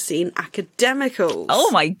of Unseen Academicals.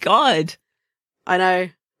 Oh my God. I know.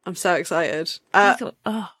 I'm so excited.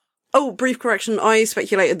 Brief correction. I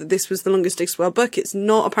speculated that this was the longest Discworld book. It's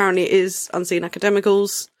not. Apparently it is Unseen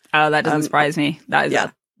Academicals. Oh, that doesn't surprise me. That is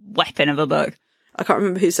a weapon of a book. I can't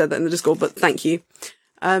remember who said that in the Discord, but thank you.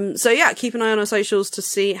 Keep an eye on our socials to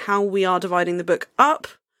see how we are dividing the book up.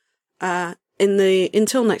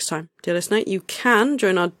 Until next time, dear listener, you can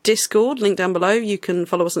join our Discord, link down below. You can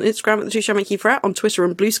follow us on Instagram at The Truth Shall Make You Fret, on Twitter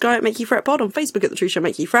and Blue Sky at Make You Fret Pod, on Facebook at The Truth Shall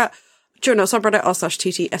Make You Fret. Join our subreddit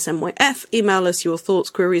r/TTSMYF. Email us your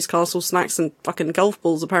thoughts, queries, castle snacks, and fucking golf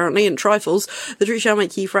balls, apparently, and trifles. The Truth Shall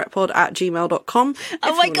Make You Fret Pod at gmail.com.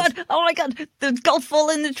 Oh my God. The golf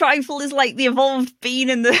ball in the trifle is like the evolved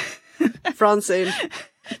bean in the... Francine.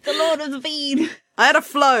 The Lord of the Bean. I had a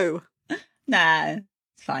flow. Nah,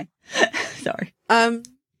 it's fine. Sorry.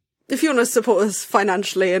 If you want to support us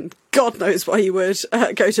financially, and God knows why you would,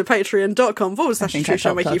 go to patreon.com/The Truth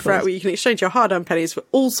Shall Make You Fret, where you can exchange your hard-earned pennies for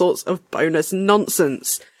all sorts of bonus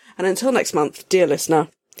nonsense. And until next month, dear listener,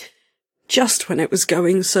 just when it was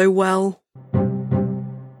going so well.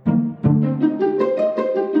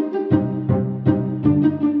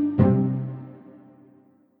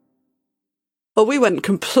 Oh, we went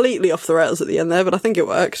completely off the rails at the end there, but I think it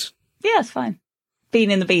worked. Yeah, it's fine. Bean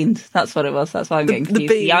in the beans. That's what it was. That's why I'm getting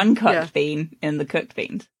confused. The uncooked bean in the cooked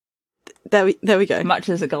beans. There we go. Much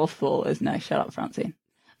as a golf ball is no, shut up, Francine.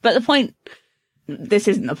 But the point, this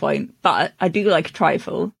isn't the point, but I do like a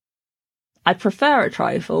trifle. I prefer a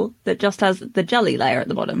trifle that just has the jelly layer at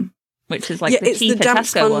the bottom, which is like the cheaper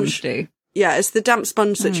Tesco ones do. Yeah, it's the damp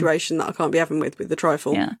sponge situation that I can't be having with the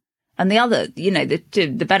trifle. Yeah. And the other,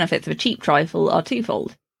 the benefits of a cheap trifle are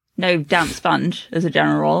twofold. No damp sponge as a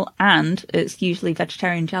general rule, and it's usually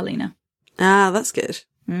vegetarian jelly now. Ah, that's good.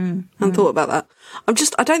 I hadn't thought about that.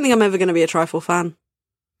 I don't think I'm ever going to be a trifle fan.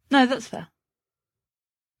 No, that's fair.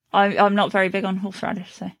 I'm not very big on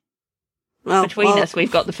horseradish, so. Well, between us,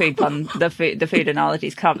 we've got the food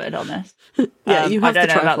analogies covered on this. Yeah, you have I don't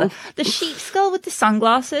know trifle. About the sheep skull with the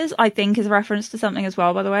sunglasses, I think is a reference to something as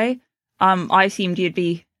well, by the way. I assumed you'd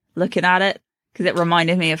be looking at it, because it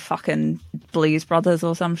reminded me of fucking Blues Brothers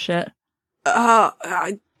or some shit.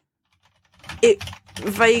 It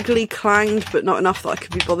vaguely clanged, but not enough that I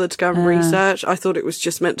could be bothered to go and research. I thought it was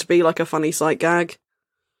just meant to be like a funny sight gag.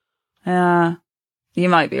 Yeah, you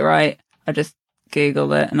might be right. I just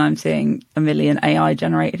Googled it and I'm seeing a million AI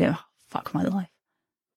generated. Oh, fuck my life.